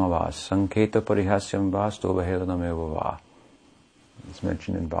of namabhas. Sanketa parihasyam va stovahelanam eva va. It's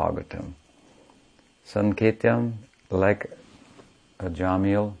mentioned in Bhagavatam. Sanketyam, like a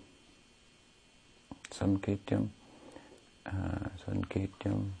jamil. Sanketyam.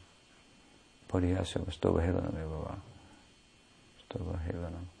 Sanketyam parihasyam va stovahelanam eva va.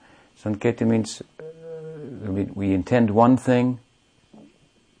 Stovahelanam. Sanketyam means we intend one thing,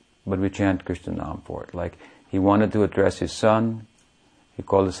 but we chant Krishna Nam for it. Like he wanted to address his son. He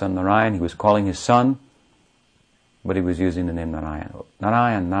called his son Narayan. He was calling his son, but he was using the name Narayan.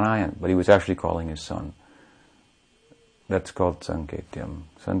 Narayan, but he was actually calling his son. That's called Sanketyam.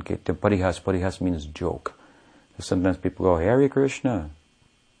 Sanketyam. Parihas means joke. Sometimes people go, Hare Krishna.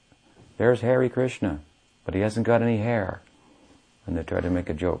 There's Hare Krishna, but he hasn't got any hair. And they try to make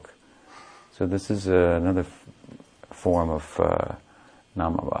a joke. So this is another form of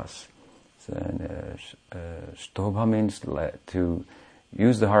namabhas. Stobha means to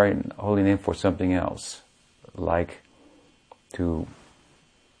use the holy name for something else, like to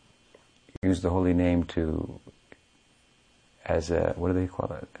use the holy name as a, what do they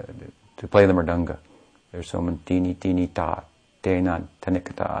call it? To play the mridanga. There's so many tini tini ta, tena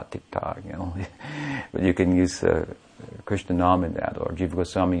tanikata tikta, but you can use Krishna Nam in that, or Jiva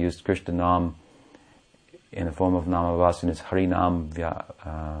Goswami used Krishna Nam in the form of Namabhas in his Harinama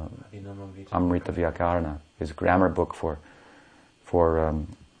Amrita Vyakarana, his grammar book for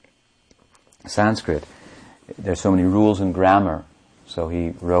Sanskrit. There's so many rules in grammar, so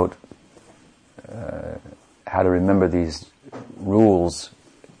he wrote how to remember these rules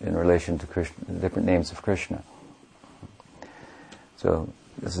in relation to Krishna, the different names of Krishna. So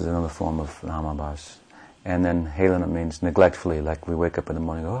this is another form of Namabhas. And then Helena means neglectfully, like we wake up in the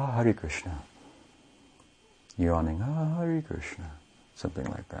morning, oh, Hare Krishna. Yawning, oh, Hare Krishna. Something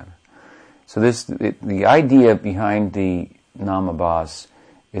like that. So the idea behind the Namabhas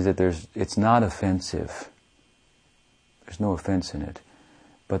is that it's not offensive. There's no offense in it.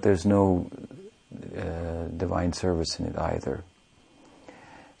 But there's no divine service in it either.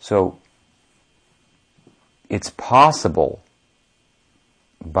 So it's possible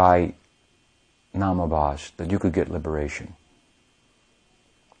by Namabhas that you could get liberation.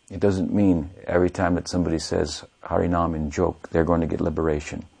 It doesn't mean every time that somebody says Harinam in joke, they're going to get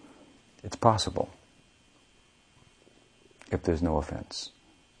liberation. It's possible, if there's no offense.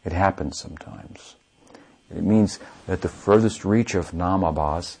 It happens sometimes. It means that the furthest reach of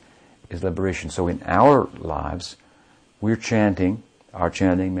Namabhas is liberation. So in our lives, we're chanting, our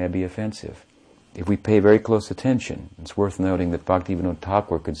chanting may be offensive. If we pay very close attention, it's worth noting that Bhaktivinoda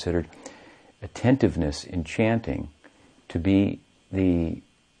Thakur considered attentiveness in chanting to be the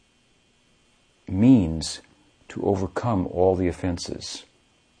means to overcome all the offenses.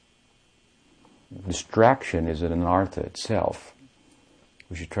 Distraction is an anartha itself.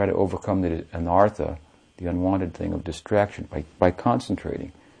 We should try to overcome the anartha, the unwanted thing of distraction, by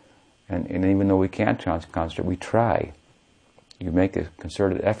concentrating. And even though we can't concentrate, we try. You make a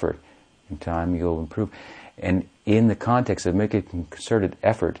concerted effort. In time you'll improve. And in the context of making a concerted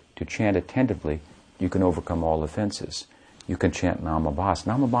effort to chant attentively, you can overcome all offenses. You can chant Namabhas.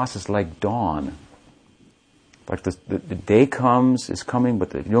 Namabhas is like dawn. Like the day is coming,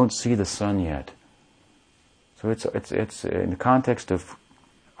 but you don't see the sun yet. So it's in the context of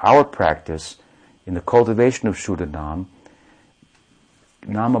our practice, in the cultivation of Shuddhanam,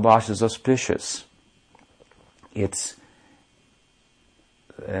 Namabhas is auspicious. It's,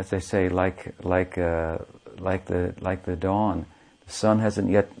 as they say, like the dawn. The sun hasn't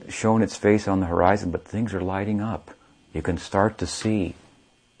yet shown its face on the horizon, but things are lighting up. You can start to see.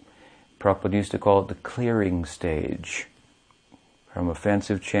 Prabhupada used to call it the clearing stage. From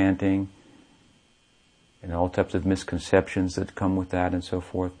offensive chanting and all types of misconceptions that come with that and so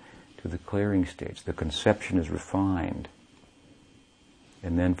forth, to the clearing stage. The conception is refined.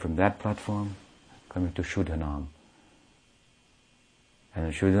 And then from that platform, coming to Shuddhanam.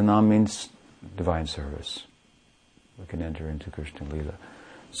 And Shuddhanam means divine service. We can enter into Krishna Lila.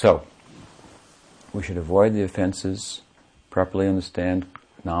 So, we should avoid the offenses, properly understand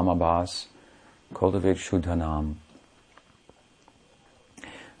Namabhas, cultivate Shuddhanam.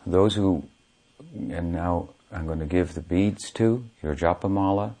 Those who, and now I'm going to give the beads to, your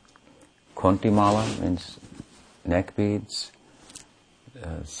Japamala, Kontimala means neck beads,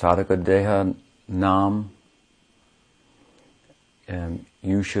 Sadhaka Deha Nam.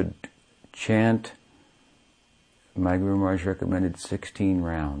 You should chant, my Guru Maharaj recommended 16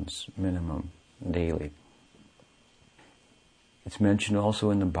 rounds minimum daily. It's mentioned also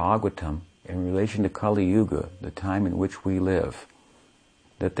in the Bhagavatam in relation to Kali Yuga, the time in which we live,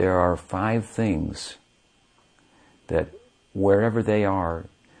 that there are 5 things that wherever they are,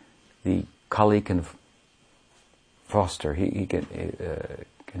 the Kali can foster, he can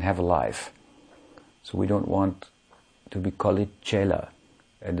have a life. So we don't want to be Kali Chela,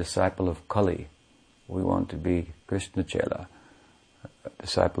 a disciple of Kali. We want to be Krishna Chela, a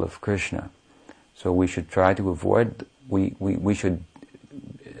disciple of Krishna. So we should try to avoid, we should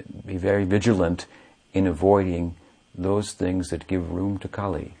be very vigilant in avoiding those things that give room to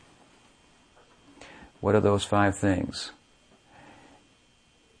Kali. What are those 5 things?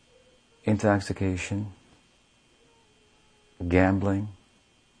 Intoxication, gambling,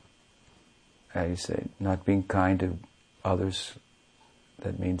 as you say, not being kind to others,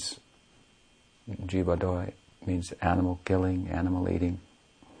 that means jivadoi, means animal killing, animal eating,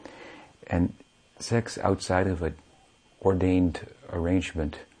 and sex outside of an ordained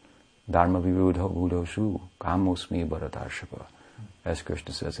arrangement, dharma virudha budoshu, kamosmi bharatarshava. as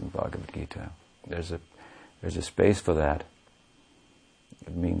Krishna says in Bhagavad Gita. There's a space for that.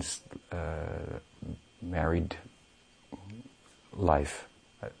 It means married life,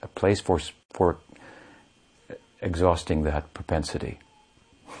 a place for exhausting that propensity.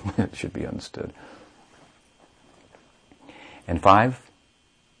 It should be understood. And 5,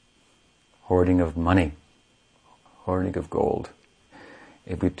 hoarding of money, hoarding of gold.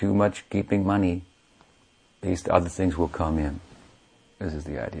 If we're too much keeping money, these other things will come in. This is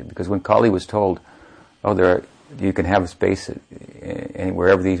the idea. Because when Kali was told, you can have a space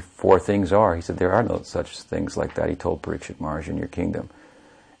wherever these 4 things are, he said, there are no such things like that. He told Parikshit Maharaj, in your kingdom.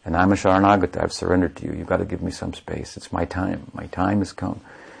 And I'm a Sharanagata, I've surrendered to you. You've got to give me some space. It's my time. My time has come.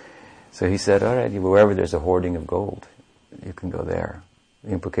 So he said, all right, wherever there's a hoarding of gold, you can go there.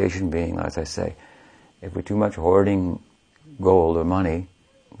 The implication being, as I say, if we're too much hoarding gold or money,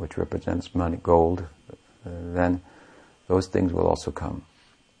 which represents money, gold, then those things will also come.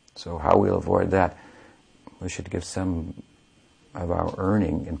 So how we'll avoid that? We should give some of our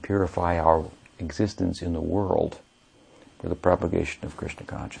earning and purify our existence in the world for the propagation of Krishna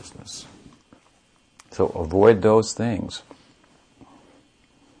consciousness. So avoid those things.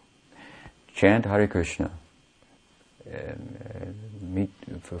 Chant Hare Krishna. And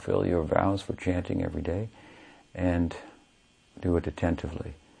fulfill your vows for chanting every day, and do it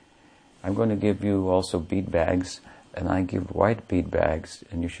attentively. I'm going to give you also bead bags, and I give white bead bags,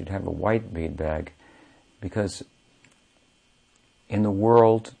 and you should have a white bead bag, because in the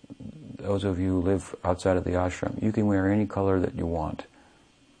world, those of you who live outside of the ashram, you can wear any color that you want.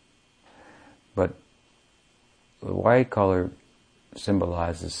 But the white color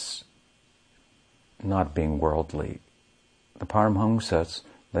symbolizes not being worldly. The Paramhamsas,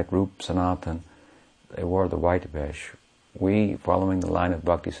 like Rup Sanatan, they wore the white vesh. We, following the line of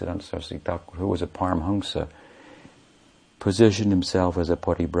Bhaktisiddhanta Saraswati Thakur, who was a Paramhamsa, positioned himself as a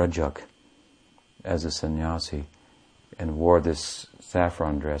Paribrajak, as a sannyasi, and wore this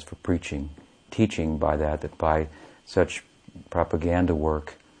saffron dress for preaching, teaching by that by such propaganda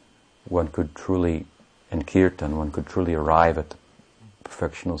work, one could truly, and kirtan, one could truly arrive at the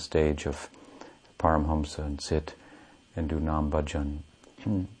perfectional stage of Paramhamsa and sit and do Nam Bhajan.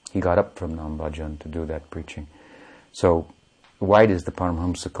 He got up from Nam Bhajan to do that preaching. So, white is the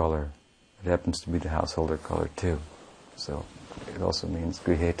Paramhamsa color. It happens to be the householder color too. So, it also means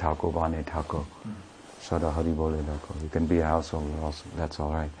Grihe Tako Vane Tako Sada Hari Bole Tako. You can be a householder also, that's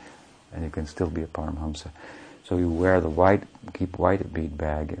alright. And you can still be a Paramhamsa. So you wear the white, keep white a bead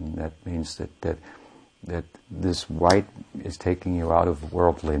bag, and that means that this white is taking you out of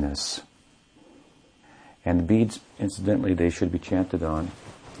worldliness. And the beads, incidentally, they should be chanted on,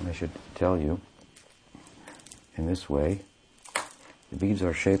 and I should tell you, in this way. The beads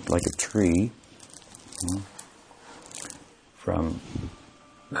are shaped like a tree. From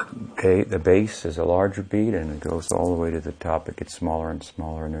the base is a larger bead, and it goes all the way to the top. It gets smaller and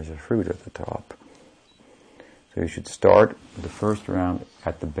smaller, and there's a fruit at the top. So you should start the first round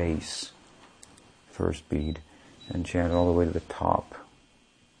at the base, first bead, and chant all the way to the top.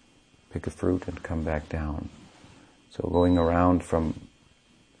 Pick a fruit and come back down. So going around from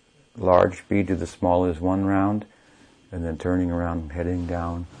large bead to the small is one round, and then turning around, heading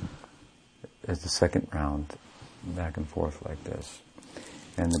down is the second round, back and forth like this.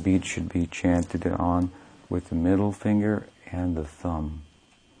 And the bead should be chanted on with the middle finger and the thumb.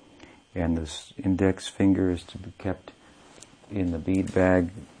 And this index finger is to be kept in the bead bag,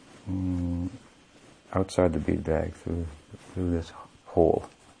 outside the bead bag, through this hole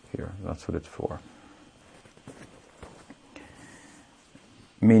here. That's what it's for.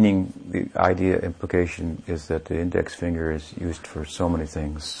 Meaning, the idea, implication is that the index finger is used for so many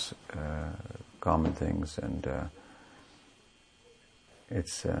things, common things, and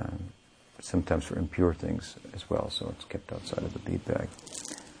it's sometimes for impure things as well, so it's kept outside of the bead bag.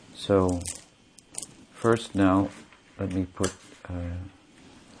 So, first now, let me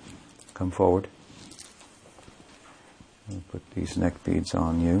come forward. I'll put these neck beads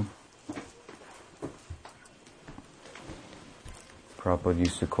on you. Prabhupada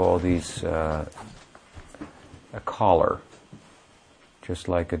used to call these a collar, just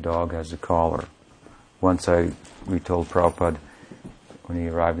like a dog has a collar. Once we told Prabhupada, when he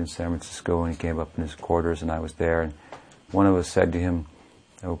arrived in San Francisco, and he came up in his quarters, and I was there, and one of us said to him,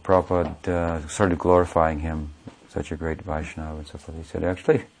 Prabhupada started glorifying him, such a great Vaishnava and so forth. He said,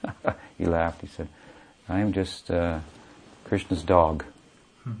 actually, he laughed, he said, I am just Krishna's dog,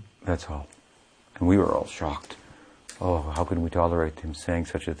 that's all. And we were all shocked. Oh, how could we tolerate him saying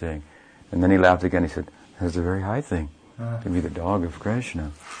such a thing? And then he laughed again, he said, that's a very high thing, to be the dog of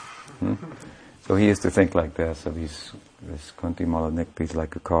Krishna. So he used to think like this, of this Kunti Mala Nikpi is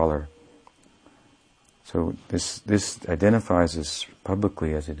like a collar. So this identifies us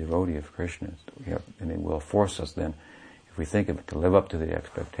publicly as a devotee of Krishna, and it will force us then, if we think of it, to live up to the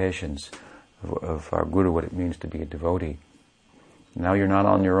expectations of our Guru, what it means to be a devotee. Now you're not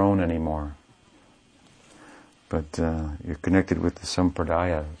on your own anymore, but you're connected with the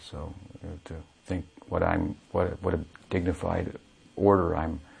Sampradaya, so you have to think what a dignified order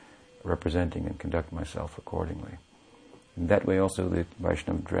I'm representing and conduct myself accordingly. In that way also the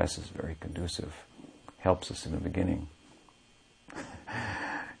Vaishnava dress is very conducive, helps us in the beginning.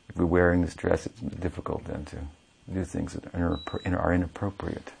 If we're wearing this dress, it's difficult then to do things that are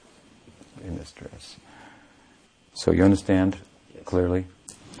inappropriate in this dress. So you understand clearly?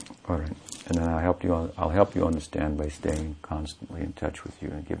 All right. And then I'll help you understand by staying constantly in touch with you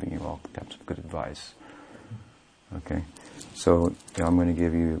and giving you all types of good advice. Okay? So I'm going to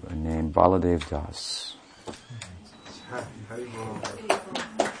give you a name, Baladev Das.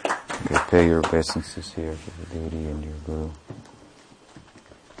 Okay, pay your obeisances here to the deity and your Guru.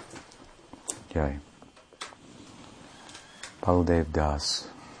 Jai. Baladev Das.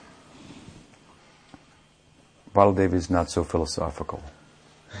 Baladev is not so philosophical.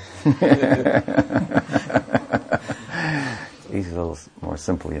 He's a little more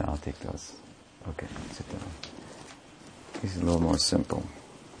simple. Yeah, I'll take those. Okay, sit down. He's a little more simple.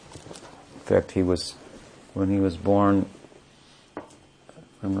 In fact, when he was born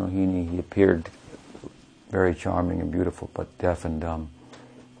from Rohini, he appeared very charming and beautiful, but deaf and dumb.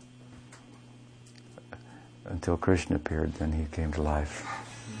 Until Krishna appeared, then he came to life.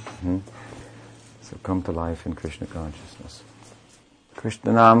 So come to life in Krishna consciousness.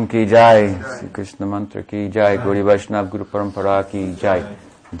 Krishna Nam ki jai, Sri Krishna mantra ki jai, Gauri Vaishnav Guru Parampara ki jai.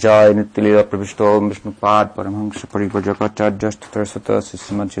 Jai Nityalila Pravishto Vishnu Pad Paramhansa Paribhajakacharya Tatrasata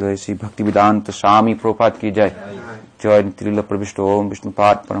Sismachila Sri Bhaktivedanta Swami Prabhupada ki jai. Jai Nityalila Pravishto Vishnu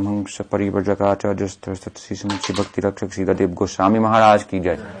Pad Paramhansa Paribhajakacharya Tatrasata Sismachila Bhakti Rakshak Sri Radev Goswami Maharaj ki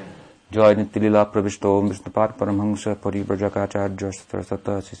jai. Jai Nityalila Pravishto Vishnu Pad Paramhansa Paribhajakacharya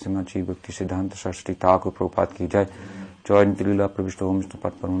Tatrasata Sismachila Bhakti Siddhanta Saraswati Thakur Prabhupada ki jai. Jai Nityalila Pravishto Vishnu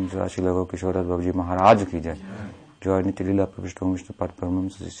Pad Paramhansa Srila Kishora Babaji Maharaj ki jai. जय नित्य लीला प्रविष्ट ओम विष्णु पाद परम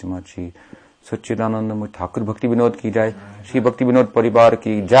श्रीमा श्री सच्चिदानंदमय ठाकुर भक्ति विनोद की जय, श्री भक्ति विनोद परिवार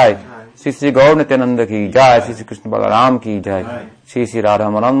की जय, श्री श्री गौर नित्यानंद की जय, श्री श्री कृष्ण बलराम की जय, श्री श्री राधा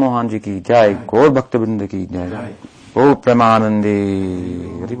मदन मोहन जी की जय, गौर भक्तवृंद की जय, ओ प्रेमानंदे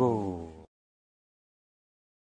हरि बोल।